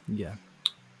 Okay. Yeah.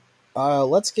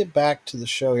 Let's get back to the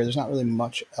show here. There's not really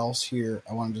much else here.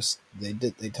 I want to just they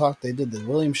did the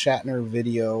William Shatner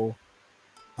video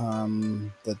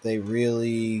that they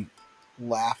really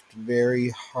laughed very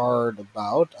hard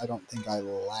about. I don't think I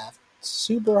laughed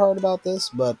super hard about this,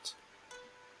 but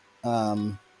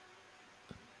um,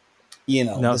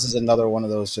 No, this is another one of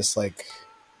those just like,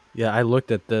 yeah, I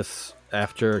looked at this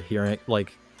after hearing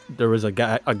like there was a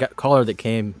caller that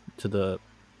came to the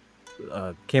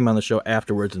came on the show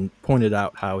afterwards and pointed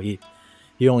out how he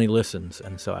only listens,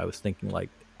 and so I was thinking like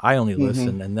I only mm-hmm.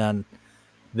 listen, and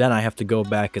then I have to go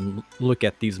back and look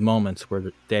at these moments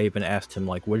where they even asked him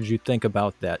like, "What did you think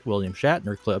about that William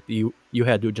Shatner clip?" You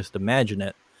had to just imagine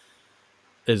it.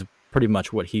 Is pretty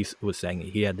much what he was saying.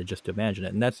 He had to just imagine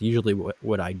it, and that's usually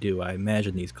what I do. I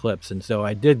imagine these clips, and so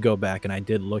I did go back and I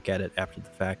did look at it after the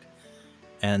fact,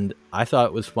 and I thought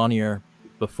it was funnier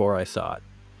before I saw it,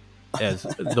 as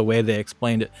the way they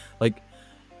explained it. Like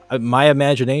my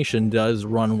imagination does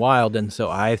run wild, and so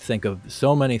I think of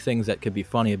so many things that could be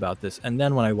funny about this. And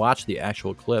then when I watch the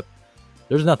actual clip,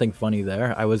 there's nothing funny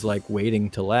there. I was like waiting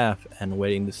to laugh and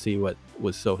waiting to see what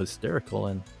was so hysterical,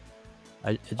 and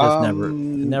it just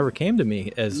never came to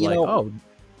me as you like, know, oh,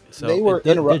 so they were it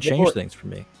did change things for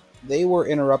me. They were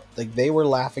like they were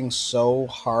laughing so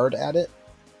hard at it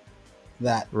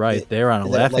that right, they were on a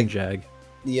laughing jag.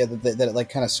 Yeah, that it like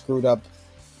kind of screwed up.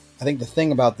 I think the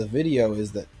thing about the video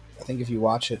is that I think if you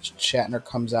watch it, Shatner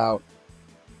comes out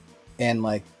and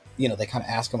like, they kind of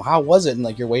ask him, how was it? And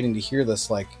like, you're waiting to hear this,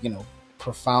 like,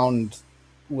 profound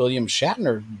William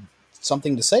Shatner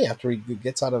something to say after he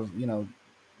gets out of,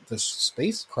 the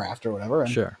spacecraft or whatever.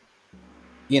 And, sure.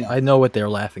 I know what they're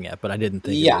laughing at, but I didn't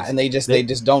think. Yeah, and they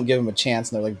just don't give him a chance,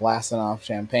 and they're like blasting off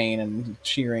champagne and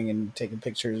cheering and taking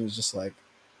pictures. And it's just like,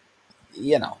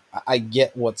 I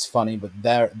get what's funny, but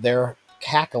they're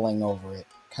cackling over it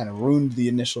kind of ruined the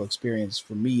initial experience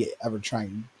for me ever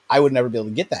trying. I would never be able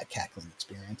to get that cackling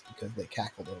experience because they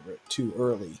cackled over it too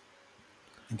early.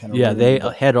 And kind of they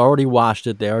had already watched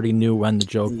it. They already knew when the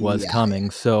joke was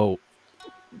coming, so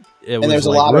it was there's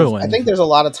like a lot ruined. I think there's a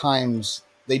lot of times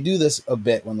they do this a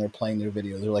bit when they're playing their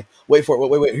videos. They're like, wait for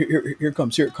it, wait, here it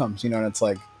comes, and it's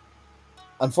like,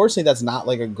 unfortunately, that's not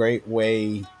like a great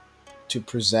way to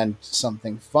present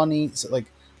something funny. So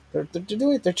like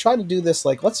they're trying to do this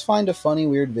like, let's find a funny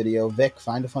weird video. Vic,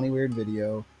 find a funny weird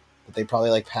video that they probably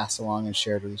like passed along and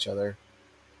shared with each other,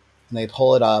 and they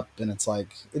pull it up, and it's like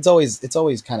it's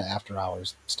always kind of after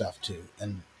hours stuff too.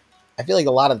 And I feel like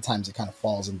a lot of the times it kind of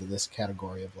falls into this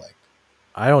category of like,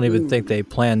 I don't even think they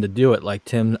planned to do it. Like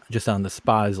Tim just on the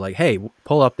spot is like, hey,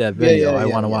 pull up that video. I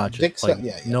want to watch it.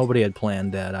 Like nobody had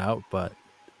planned that out,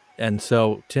 and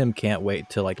so Tim can't wait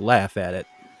to like laugh at it.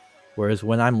 Whereas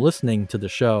when I'm listening to the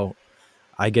show,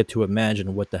 I get to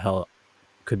imagine what the hell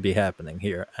could be happening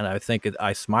here. And I think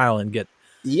I smile and get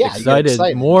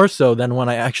excited more so than when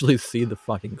I actually see the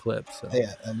fucking clip. So.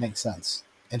 Yeah, that makes sense.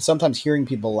 And sometimes hearing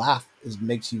people laugh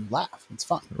makes you laugh. It's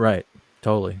fun. Right.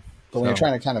 Totally. But when you're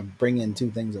trying to kind of bring in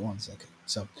two things at once. Okay.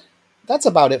 So that's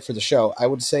about it for the show. I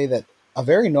would say that a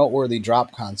very noteworthy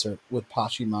drop concert with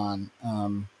Pachyman,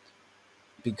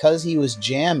 because he was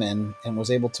jamming and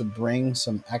was able to bring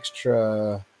some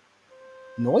extra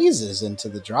noises into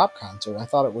the drop concert. I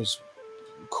thought it was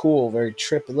cool, very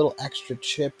trippy, a little extra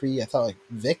chippy. I thought like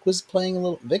Vic's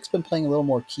been playing a little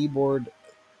more keyboard.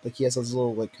 Like he has this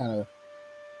little like kind of,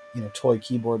 toy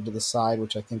keyboard to the side,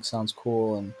 which I think sounds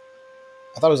cool. And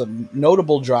I thought it was a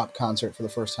notable drop concert for the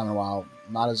first time in a while.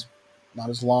 Not as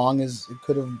long as it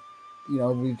could have,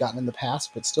 we've gotten in the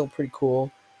past, but still pretty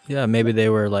cool. Yeah, maybe they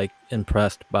were like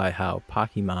impressed by how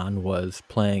Pachyman was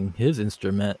playing his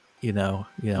instrument.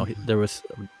 There was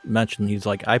mention he's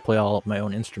like, I play all of my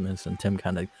own instruments, and Tim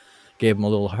kind of gave him a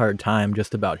little hard time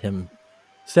just about him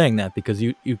saying that, because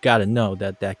you've got to know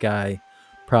that guy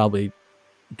probably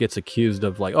gets accused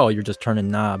of like, oh, you're just turning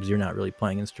knobs, you're not really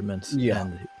playing instruments. Yeah.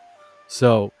 And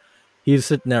so he's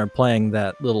sitting there playing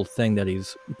that little thing that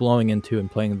he's blowing into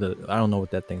and playing I don't know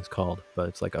what that thing's called, but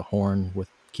it's like a horn with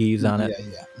keys on it.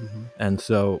 Yeah. Mm-hmm. And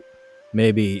so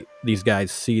maybe these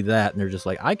guys see that and they're just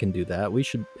like, I can do that. We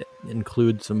should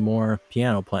include some more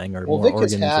piano playing or more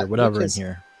organs or whatever in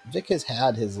here. Vic has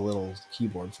had his little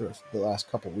keyboard for the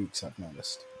last couple weeks, I've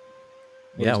noticed.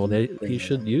 Yeah, well, he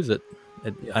should use it.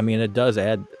 I mean, it does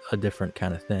add a different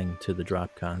kind of thing to the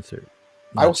drop concert.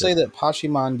 I will say that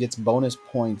Pachyman gets bonus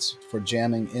points for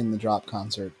jamming in the drop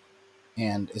concert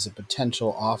and is a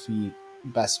potential Offie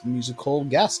best musical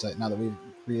guest. Now that we've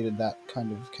created that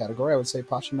kind of category, I would say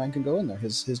Pachyman can go in there.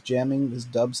 His jamming, his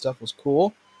dub stuff was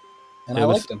cool, and I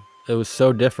liked him. It was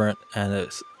so different, and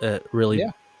it really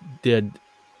did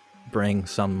bring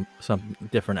some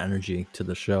different energy to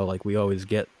the show. Like we always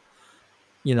get,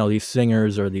 these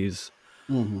singers or these,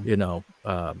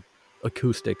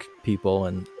 acoustic people,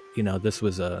 and this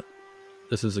was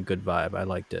this is a good vibe. I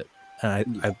liked it,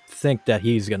 and Yeah. I think that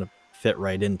he's gonna fit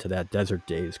right into that Desert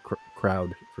Days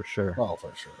crowd for sure. Oh,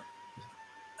 for sure.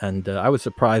 And I was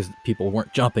surprised people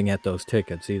weren't jumping at those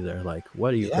tickets either. Like,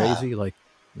 what, are you Yeah. crazy? Like,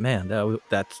 man,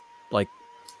 that's like,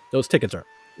 those tickets are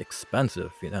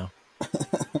expensive, you know.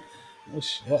 Oh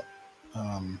shit.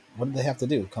 What did they have to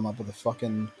do? Come up with a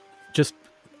fucking? Just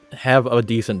have a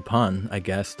decent pun, I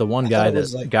guess. The one I thought guy it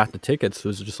was that like, got the tickets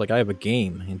was just like, I have a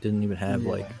game. He didn't even have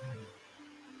yeah. like,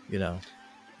 you know,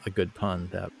 a good pun.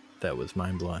 That was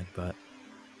mind blowing. But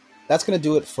That's gonna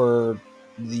do it for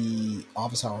the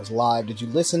Office Hours Live. Did you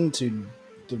listen to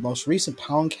the most recent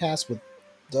Poundcast with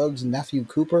Doug's nephew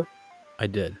Cooper? I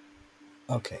did.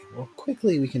 Okay, well,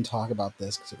 quickly we can talk about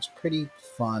this because it was pretty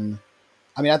fun.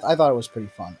 I mean, I thought it was pretty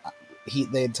fun.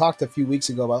 They had talked a few weeks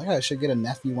ago about, like, I should get a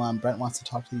nephew on. Brent wants to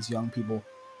talk to these young people.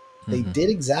 They Mm-hmm. did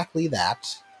exactly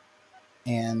that,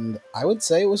 and I would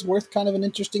say it was worth kind of an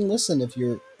interesting listen if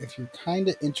you're kind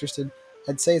of interested.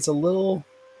 I'd say it's a little.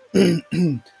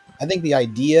 I think the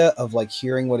idea of like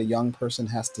hearing what a young person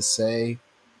has to say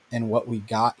and what we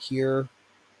got here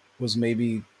was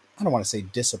maybe, I don't want to say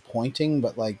disappointing,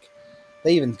 but like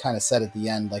they even kind of said at the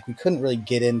end, like we couldn't really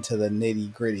get into the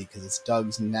nitty gritty because it's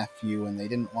Doug's nephew and they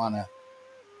didn't want to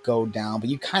go down, but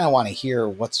you kind of want to hear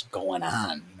what's going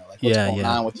on, like what's going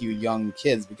Yeah. on with you young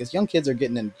kids, because young kids are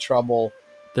getting in trouble.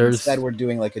 There's Instead, we're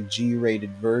doing like a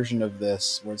G-rated version of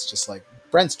this where it's just like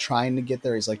Brent's trying to get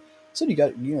there. He's like, so you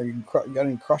got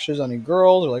any crushes on any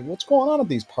girls, or like what's going on at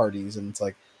these parties? And it's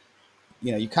like,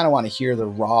 you kind of want to hear the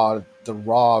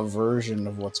raw version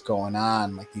of what's going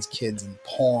on, like these kids and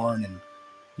porn and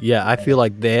Yeah, I feel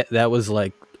like, like that was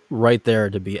like right there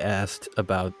to be asked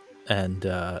about, and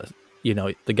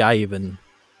the guy even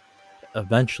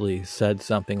eventually said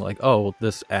something like, "Oh,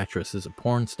 this actress is a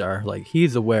porn star." Like,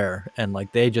 he's aware, and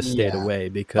like they just stayed yeah. away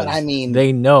But I because mean,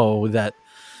 they know that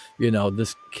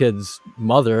this kid's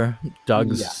mother,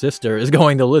 Doug's yeah. sister, is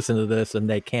going to listen to this, and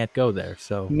they can't go there.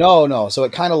 So No. So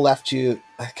it kind of left you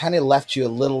a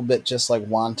little bit just like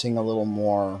wanting a little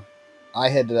more. I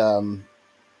had,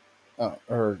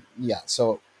 or yeah.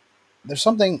 So there's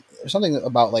something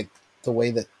about like the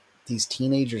way that these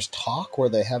teenagers talk, where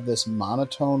they have this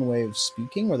monotone way of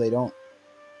speaking, where they don't.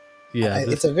 yeah,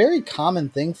 It's a very common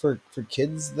thing for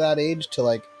kids that age to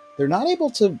like. They're not able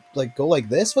to like go like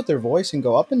this with their voice and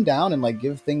go up and down and like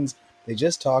give things. They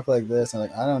just talk like this and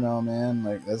like, I don't know, man.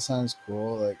 Like that sounds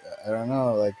cool. Like I don't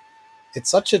know. Like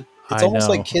it's I almost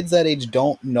like know. kids that age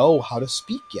don't know how to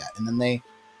speak yet, and then they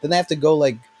have to go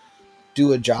like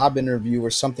do a job interview or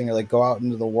something, or like go out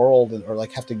into the world, or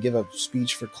like have to give a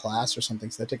speech for class or something,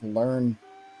 so they have to learn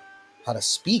how to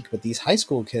speak. But these high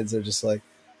school kids are just like,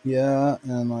 yeah,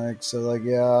 and like, so like,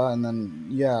 yeah, and then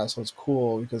yeah, so it's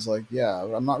cool because like, yeah,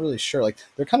 I'm not really sure. Like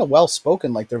they're kind of well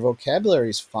spoken, like their vocabulary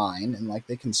is fine and like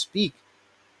they can speak,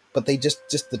 but they just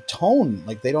the tone,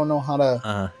 like they don't know how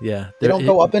to. Yeah, They don't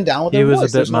go up and down with he their was a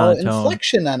voice. bit There's no monotone,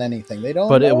 inflection on anything. They don't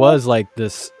but it know. was like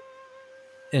this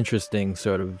interesting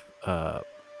sort of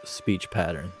speech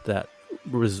pattern that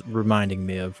was reminding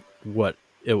me of what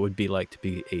it would be like to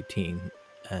be 18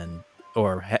 and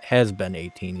or has been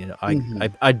 18. Mm-hmm. I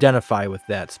identify with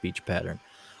that speech pattern.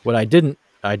 What I didn't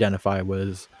identify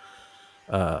was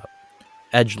uh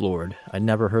edgelord.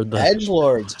 Edge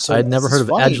Lords. I So had this never is heard of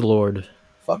funny. edgelord.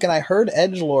 Fucking, I heard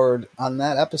Edgelord on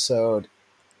that episode,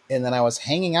 and then I was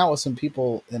hanging out with some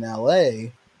people in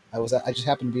LA. I just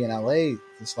happened to be in LA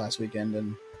this last weekend,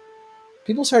 and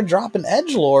people started dropping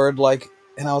Edgelord, like,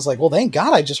 and I was like, well, thank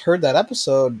God I just heard that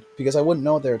episode because I wouldn't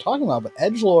know what they were talking about. But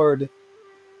Edgelord,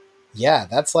 yeah,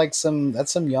 that's some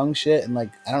young shit, and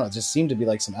like I don't know, it just seemed to be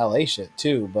like some LA shit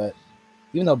too. But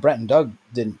even though Brent and Doug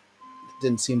didn't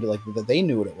seem to like that they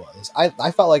knew what it was,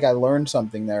 I felt like I learned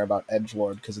something there about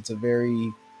Edgelord because it's a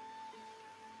very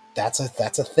that's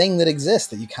a thing that exists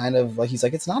that you kind of like. He's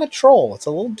like, it's not a troll, it's a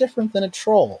little different than a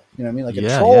troll, you know what I mean? Like a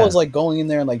Yeah, troll yeah. is like going in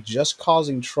there and like just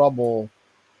causing trouble,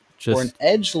 or an Just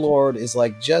edge lord is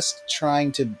like just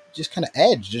trying to just kind of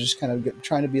edge, just kind of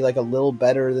trying to be like a little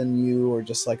better than you, or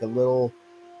just like a little,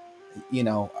 you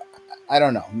know I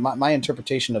don't know, my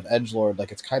interpretation of edge lord,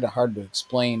 like it's kind of hard to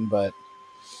explain, but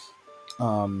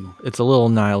it's a little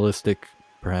nihilistic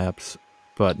perhaps,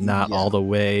 but not yeah, all the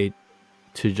way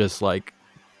to just like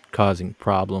causing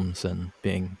problems and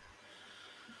being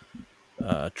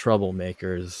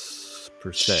troublemakers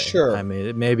per se. I sure,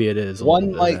 mean, maybe it is a little one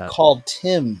bit of might that. call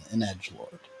Tim an edge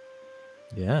lord.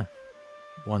 Yeah,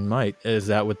 one might. Is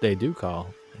that what they do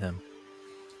call him?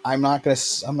 I'm not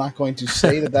going to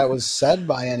say that was said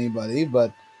by anybody,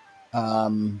 but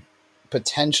um,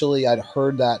 potentially I'd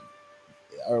heard that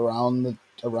around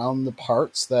the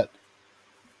parts that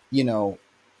you know,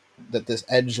 that this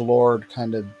edge lord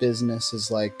kind of business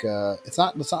is like, it's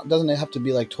not doesn't it have to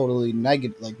be like totally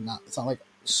negative, like not, it's not like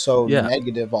so Yeah,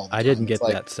 negative all the I time. didn't It's get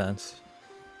like, that sense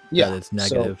yeah, that it's so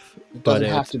negative, it but doesn't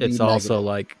have to be it's also negative.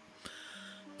 like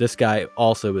this guy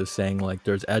also is saying like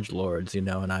there's edge lords, and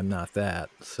I'm not that,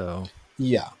 so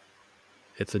Yeah,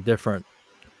 it's a different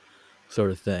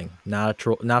sort of thing. Not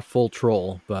a not full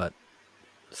troll, but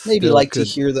maybe still like to could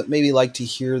hear that, maybe like to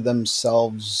hear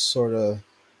themselves sort of,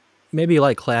 maybe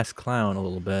like class clown a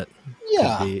little bit. Could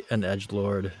yeah, be an edge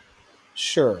lord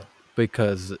sure.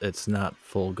 because it's not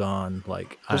full gone.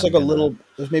 Like There's I'm like a gonna. little,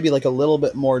 there's maybe like a little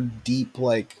bit more deep,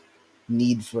 like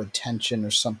need for attention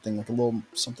or something, like a little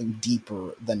something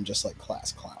deeper than just like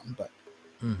class clown.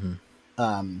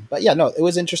 Mm-hmm. But yeah, no, it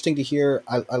was interesting to hear.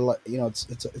 I you know,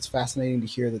 it's fascinating to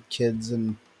hear the kids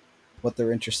and what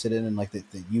they're interested in, and like the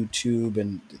YouTube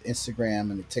and the Instagram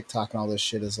and the TikTok and all this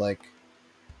shit is like.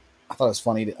 I thought it was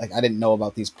funny. Like, I didn't know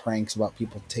about these pranks about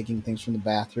people taking things from the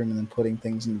bathroom and then putting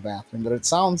things in the bathroom, but it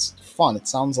sounds fun. It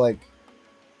sounds like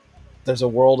there's a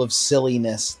world of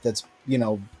silliness that's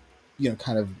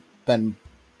kind of been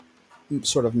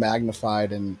sort of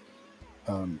magnified and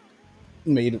um,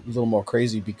 made a little more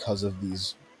crazy because of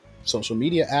these social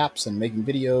media apps and making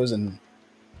videos, and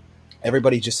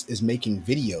everybody just is making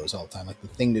videos all the time. Like, the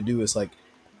thing to do is like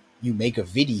you make a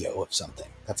video of something.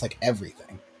 That's like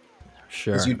everything. Is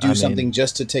Sure. you do something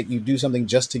just to take, you do something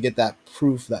just to get that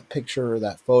proof, that picture or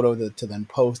that photo to then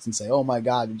post and say, oh my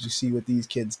god, did you see what these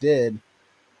kids did?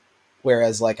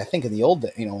 Whereas, like, I think in the old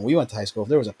day, when we went to high school, if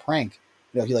there was a prank,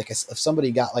 if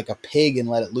somebody got like a pig and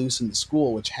let it loose into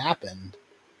school, which happened,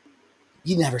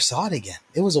 you never saw it again.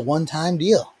 It was a one-time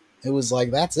deal. It was like,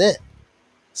 that's it.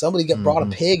 Somebody brought a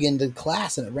Mm-hmm. pig into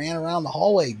class and it ran around the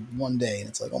hallway one day, and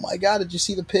it's like, oh my god, did you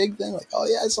see the pig thing? Like, oh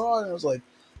yeah, I saw it. And it was like,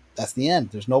 that's the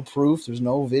end. There's no proof. There's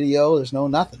no video. There's no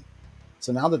nothing.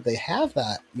 So now that they have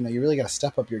that, you really got to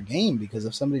step up your game, because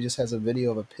if somebody just has a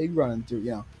video of a pig running through,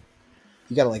 you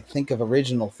got to like think of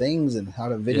original things and how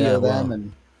to Yeah. video them. Well,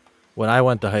 And when I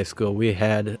went to high school,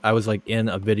 I was like in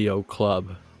a video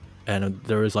club, and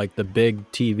there was like the big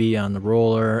TV on the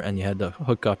roller, and you had to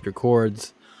hook up your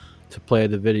cords to play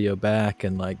the video back,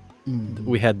 and like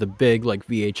we had the big like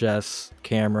VHS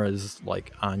cameras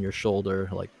like on your shoulder,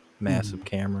 like massive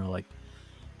camera. Like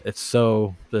it's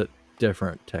so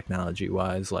different technology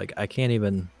wise. Like I can't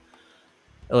even,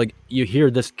 like, you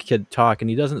hear this kid talk and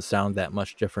he doesn't sound that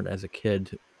much different as a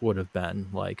kid would have been,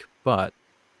 like, but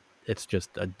it's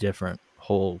just a different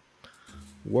whole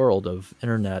world of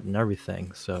internet and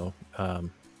everything. So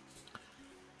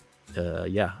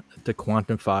yeah, to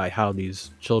quantify how these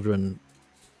children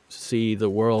see the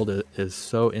world is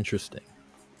so interesting,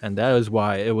 and that is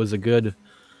why it was a good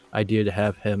idea to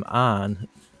have him on.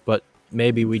 But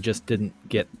maybe we just didn't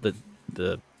get the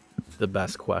the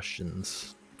best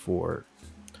questions for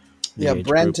the yeah, age group.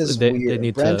 Brent is They weird.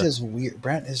 need Brent to. is weird.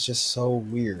 Brent is just so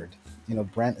weird.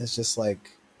 Brent is just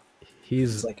like,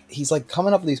 He's he's like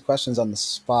coming up with these questions on the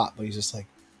spot, but he's just like,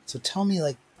 so tell me,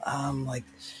 like,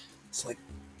 it's like,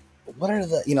 what are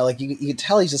the, like, you can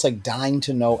tell he's just like dying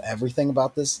to know everything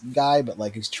about this guy, but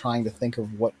like he's trying to think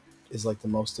of what is like the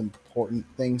most important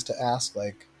things to ask.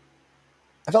 Like,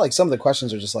 I felt like some of the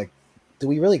questions are just like, do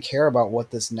we really care about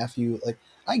what this nephew, like,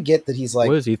 I get that he's what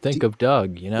like, does he think of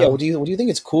Doug? yeah, well, do you think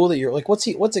it's cool that you're like, what's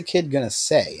a kid gonna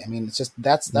say? I mean, it's just,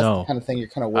 that's the No, kind of thing you're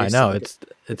kind of I wasting. know Like, of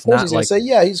it's course not he's gonna like. say,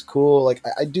 yeah, he's cool. Like,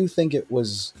 I do think it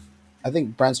was, I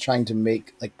think Brent's trying to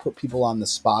put people on the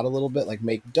spot a little bit, like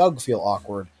make Doug feel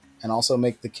awkward and also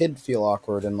make the kid feel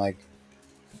awkward, and like,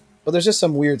 but there's just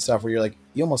some weird stuff where you're like,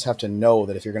 you almost have to know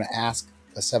that if you're gonna ask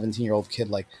a 17-year-old kid,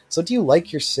 like, so do you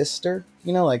like your sister?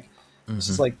 Like, it's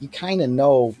just Mhm. like, you kind of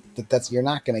know that you're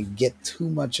not going to get too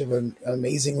much of an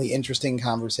amazingly interesting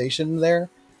conversation there.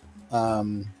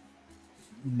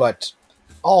 But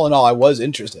all in all, I was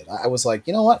interested. I was like,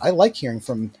 you know what? I like hearing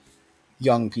from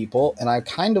young people. And I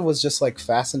kind of was just like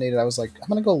fascinated. I was like, I'm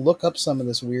going to go look up some of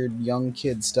this weird young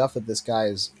kid stuff that this guy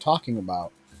is talking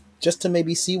about, just to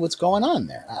maybe see what's going on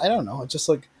there. I don't know. It's just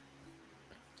like,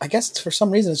 I guess for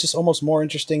some reason, it's just almost more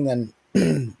interesting than,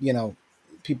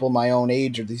 people my own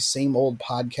age, or these same old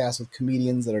podcasts with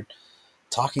comedians that are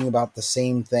talking about the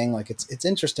same thing. Like, it's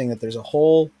interesting that there's a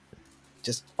whole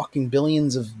just fucking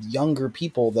billions of younger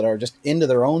people that are just into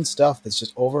their own stuff that's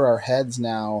just over our heads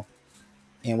now,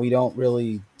 and we don't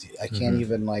really. I can't Mhm.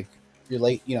 even like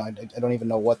relate. I don't even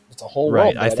know what, it's a whole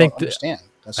Right. world that I don't understand.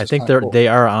 That's I just think kind of cool. they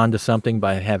are onto something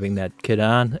by having that kid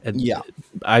on. And Yeah,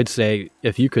 I'd say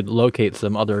if you could locate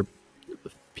some other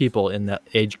people in that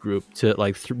age group to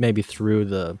like maybe through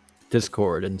the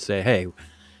Discord and say, hey,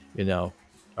 you know,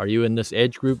 are you in this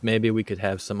age group? Maybe we could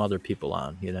have some other people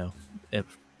on,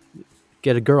 if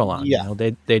get a girl on, Yeah.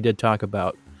 they did talk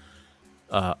about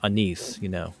a niece,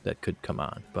 that could come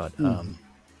on, but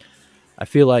I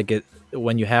feel like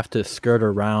when you have to skirt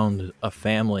around a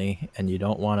family and you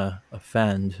don't want to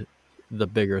offend the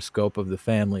bigger scope of the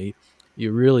family,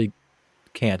 you really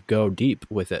can't go deep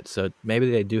with it. So maybe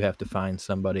they do have to find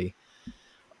somebody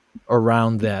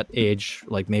around that age,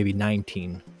 like maybe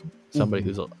 19, somebody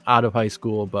who's out of high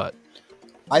school, but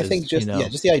I think just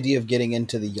the idea of getting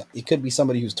into it could be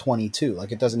somebody who's 22.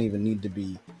 Like, it doesn't even need to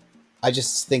be. I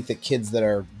just think that kids that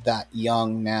are that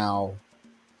young now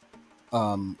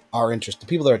are interested.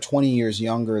 People that are 20 years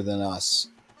younger than us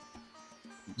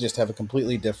just have a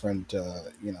completely different,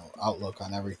 outlook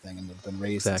on everything, and have been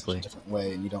raised in such a different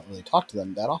way, and you don't really talk to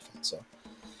them that often. So,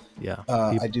 yeah,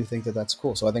 I do think that that's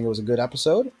cool. So I think it was a good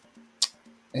episode,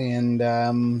 and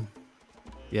on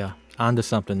to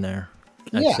something there.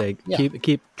 I'd say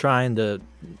keep trying to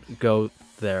go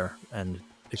there and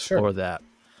explore that.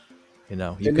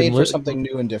 You made for something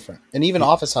new and different, and even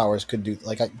Office Hours could do.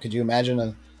 Like, could you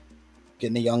imagine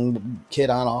getting a young kid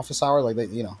on Office Hour? Like,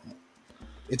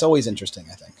 it's always interesting,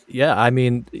 I think. Yeah, I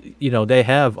mean, they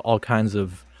have all kinds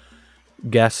of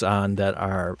guests on that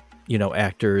are,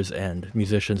 actors and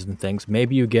musicians and things.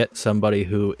 Maybe you get somebody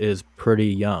who is pretty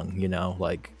young,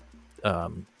 like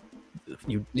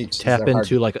you tap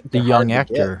into like the young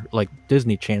actor, like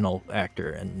Disney Channel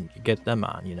actor, and you get them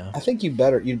on, I think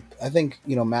I think,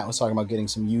 Matt was talking about getting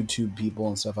some YouTube people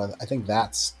and stuff. I think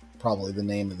that's probably the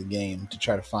name of the game, to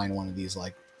try to find one of these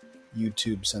like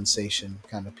YouTube sensation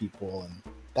kind of people, and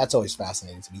that's always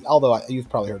fascinating to me. Although you've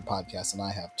probably heard podcasts, and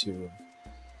I have too, of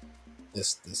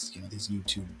this these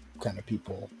YouTube kind of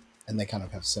people, and they kind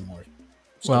of have similar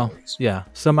stories. Yeah,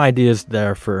 some ideas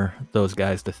there for those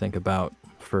guys to think about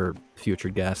for future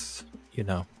guests,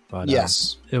 but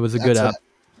yes, it was a good app.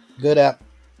 Good app,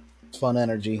 fun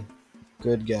energy,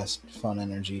 good guest, fun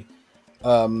energy.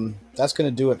 That's going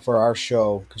to do it for our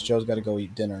show, because Joe's got to go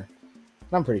eat dinner.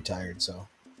 And I'm pretty tired, so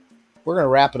we're going to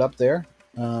wrap it up there.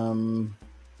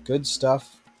 Good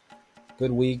stuff.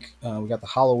 Good week. We got the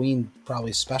Halloween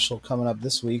probably special coming up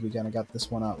this week. We kind of got this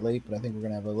one out late, but I think we're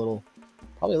going to have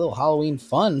probably a little Halloween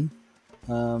fun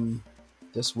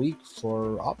this week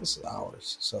for Office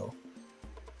Hours. So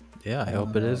yeah, I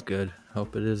hope it is good.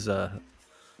 Hope it is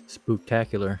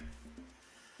spooktacular.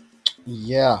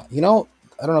 Yeah, I don't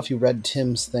know if you read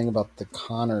Tim's thing about the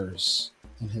Connors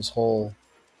and his whole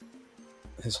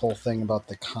thing about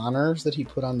the Connors that he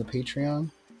put on the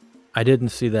Patreon. I didn't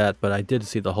see that, but I did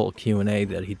see the whole Q&A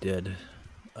that he did.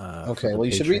 Okay, well,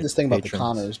 you should read this thing about the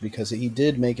Connors, because he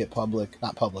did make it public.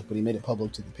 Not public, but he made it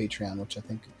public to the Patreon, which I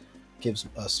think gives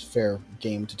us fair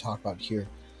game to talk about here.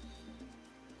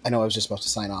 I know I was just about to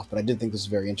sign off, but I did think this was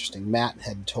very interesting. Matt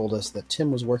had told us that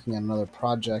Tim was working on another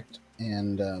project,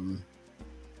 and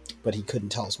but he couldn't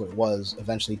tell us what it was.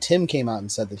 Eventually, Tim came out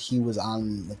and said that he was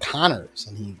on the Connors,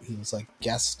 and he was like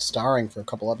guest starring for a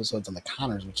couple episodes on the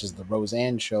Connors, which is the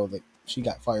Roseanne show that she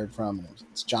got fired from. And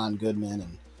it's John Goodman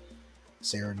and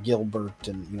Sarah Gilbert,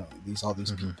 and all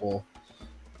these people.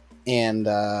 And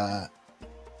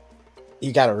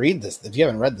you got to read this. If you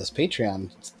haven't read this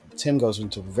Patreon, Tim goes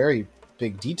into very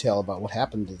big detail about what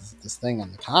happened to this thing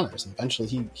on the Connors. And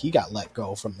eventually he got let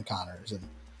go from the Connors, and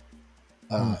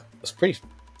it was pretty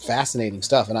fascinating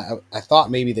stuff. And I thought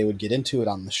maybe they would get into it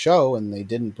on the show, and they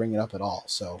didn't bring it up at all.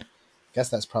 So I guess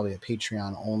that's probably a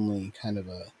Patreon only kind of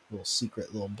a little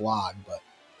secret little blog. But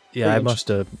yeah, I must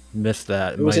have missed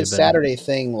that. It was a Saturday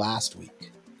thing last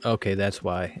week. Okay, that's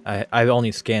why. I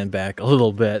only scanned back a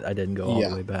little bit. I didn't go all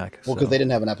the way back. Well, because they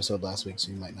didn't have an episode last week,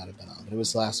 so you might not have been on. But it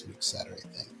was last week's Saturday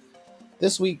thing.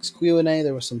 This week's Q&A,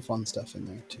 there was some fun stuff in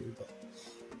there too. But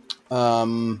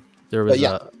there was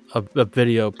a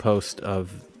video post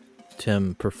of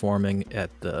Tim performing at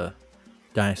the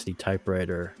Dynasty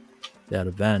Typewriter, that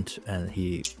event, and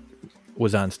he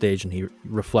was on stage and he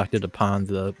reflected upon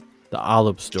the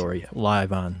Olive story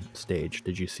live on stage.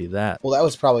 Did you see that? Well, that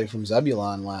was probably from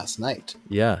Zebulon last night.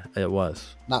 Yeah, it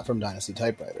was. Not from Dynasty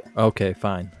Typewriter. Okay,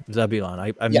 fine. Zebulon.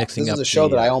 I'm mixing up. This is a show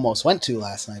that I almost went to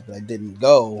last night, but I didn't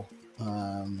go.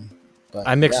 But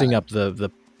I'm mixing up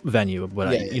the venue,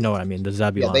 but you know what I mean. The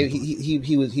Zebulon. Yeah,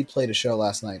 he played a show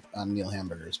last night on Neil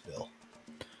Hamburger's bill.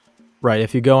 Right.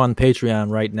 If you go on Patreon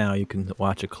right now, you can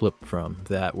watch a clip from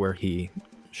that where he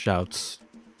shouts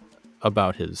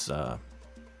about his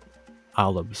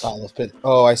olives. Olive Pit.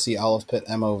 Oh, I see. Olive Pit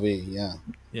MOV. Yeah.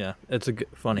 Yeah, it's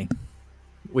funny.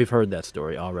 We've heard that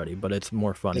story already, but it's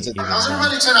more funny. How's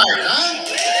everybody tonight, huh?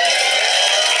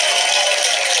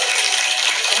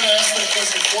 I'm going to ask that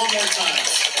question 4 more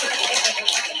times.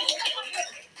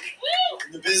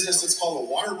 business that's called a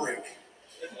water break.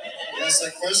 You ask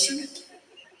that question?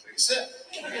 Take a sip.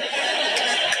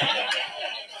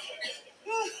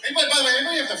 Anybody, by the way,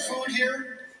 anybody have the food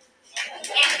here?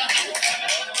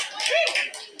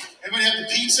 Anybody have the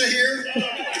pizza here?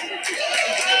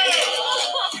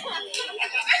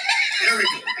 There we go.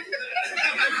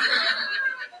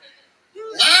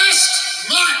 Last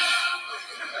month,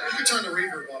 you can turn the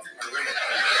reverb off.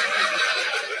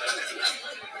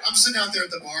 I'm sitting out there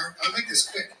at the bar. I'll make this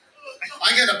quick.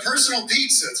 I get a personal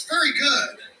pizza. It's very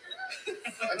good.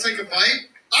 I take a bite.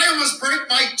 I almost break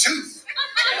my tooth.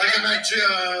 Like I'm at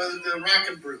the Rock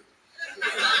and Brew.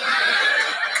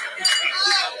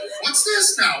 What's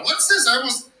this now? What's this?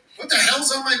 What the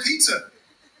hell's on my pizza?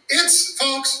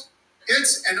 Folks,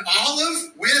 it's an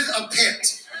olive with a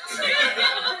pit.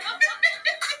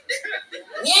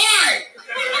 Why?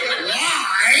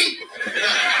 Why?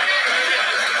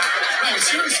 No,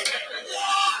 seriously.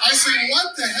 I say,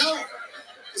 what the hell?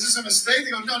 Is this a mistake?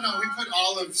 They go, no, we put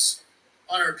olives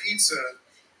on our pizza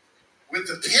with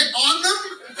the pit on them?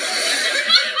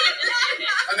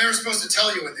 And they were supposed to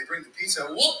tell you when they bring the pizza.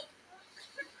 Whoop.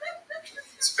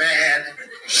 It's bad.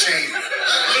 Shame.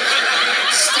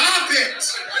 Stop it.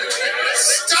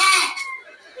 Stop.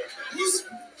 Whose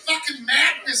fucking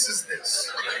madness is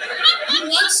this? Who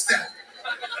wants that?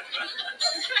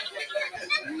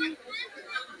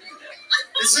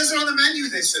 It says it on the menu,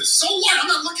 they said. So what? I'm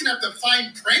not looking at the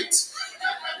fine print.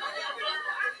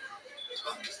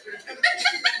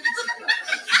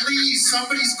 Please,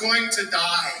 somebody's going to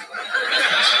die.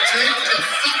 Take the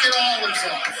fucking olives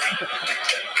off.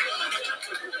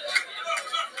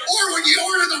 Or when you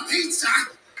order the pizza,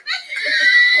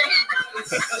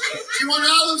 do you want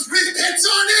olives with pits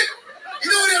on it? You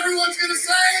know what everyone's going to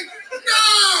say?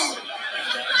 No!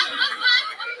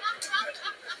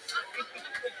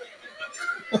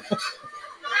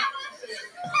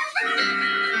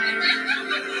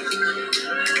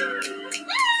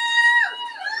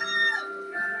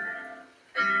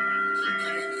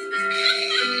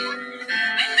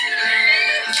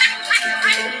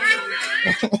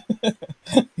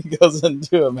 He goes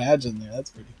into Imagine there. That's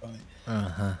pretty funny.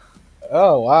 Uh-huh.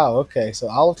 Oh, wow. Okay, so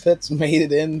Olive Pits made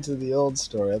it into the old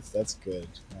story. That's good.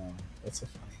 That's a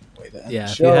funny way to end the If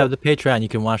show. you have the Patreon, you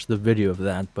can watch the video of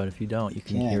that. But if you don't, you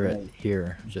can hear it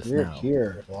here now.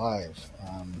 Here, live.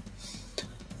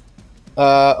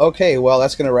 Okay, well,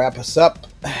 that's going to wrap us up.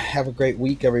 Have a great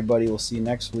week, everybody. We'll see you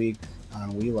next week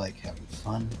on We Like Having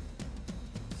Fun.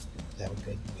 Have a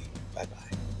good week.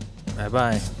 Bye-bye.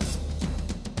 Bye-bye.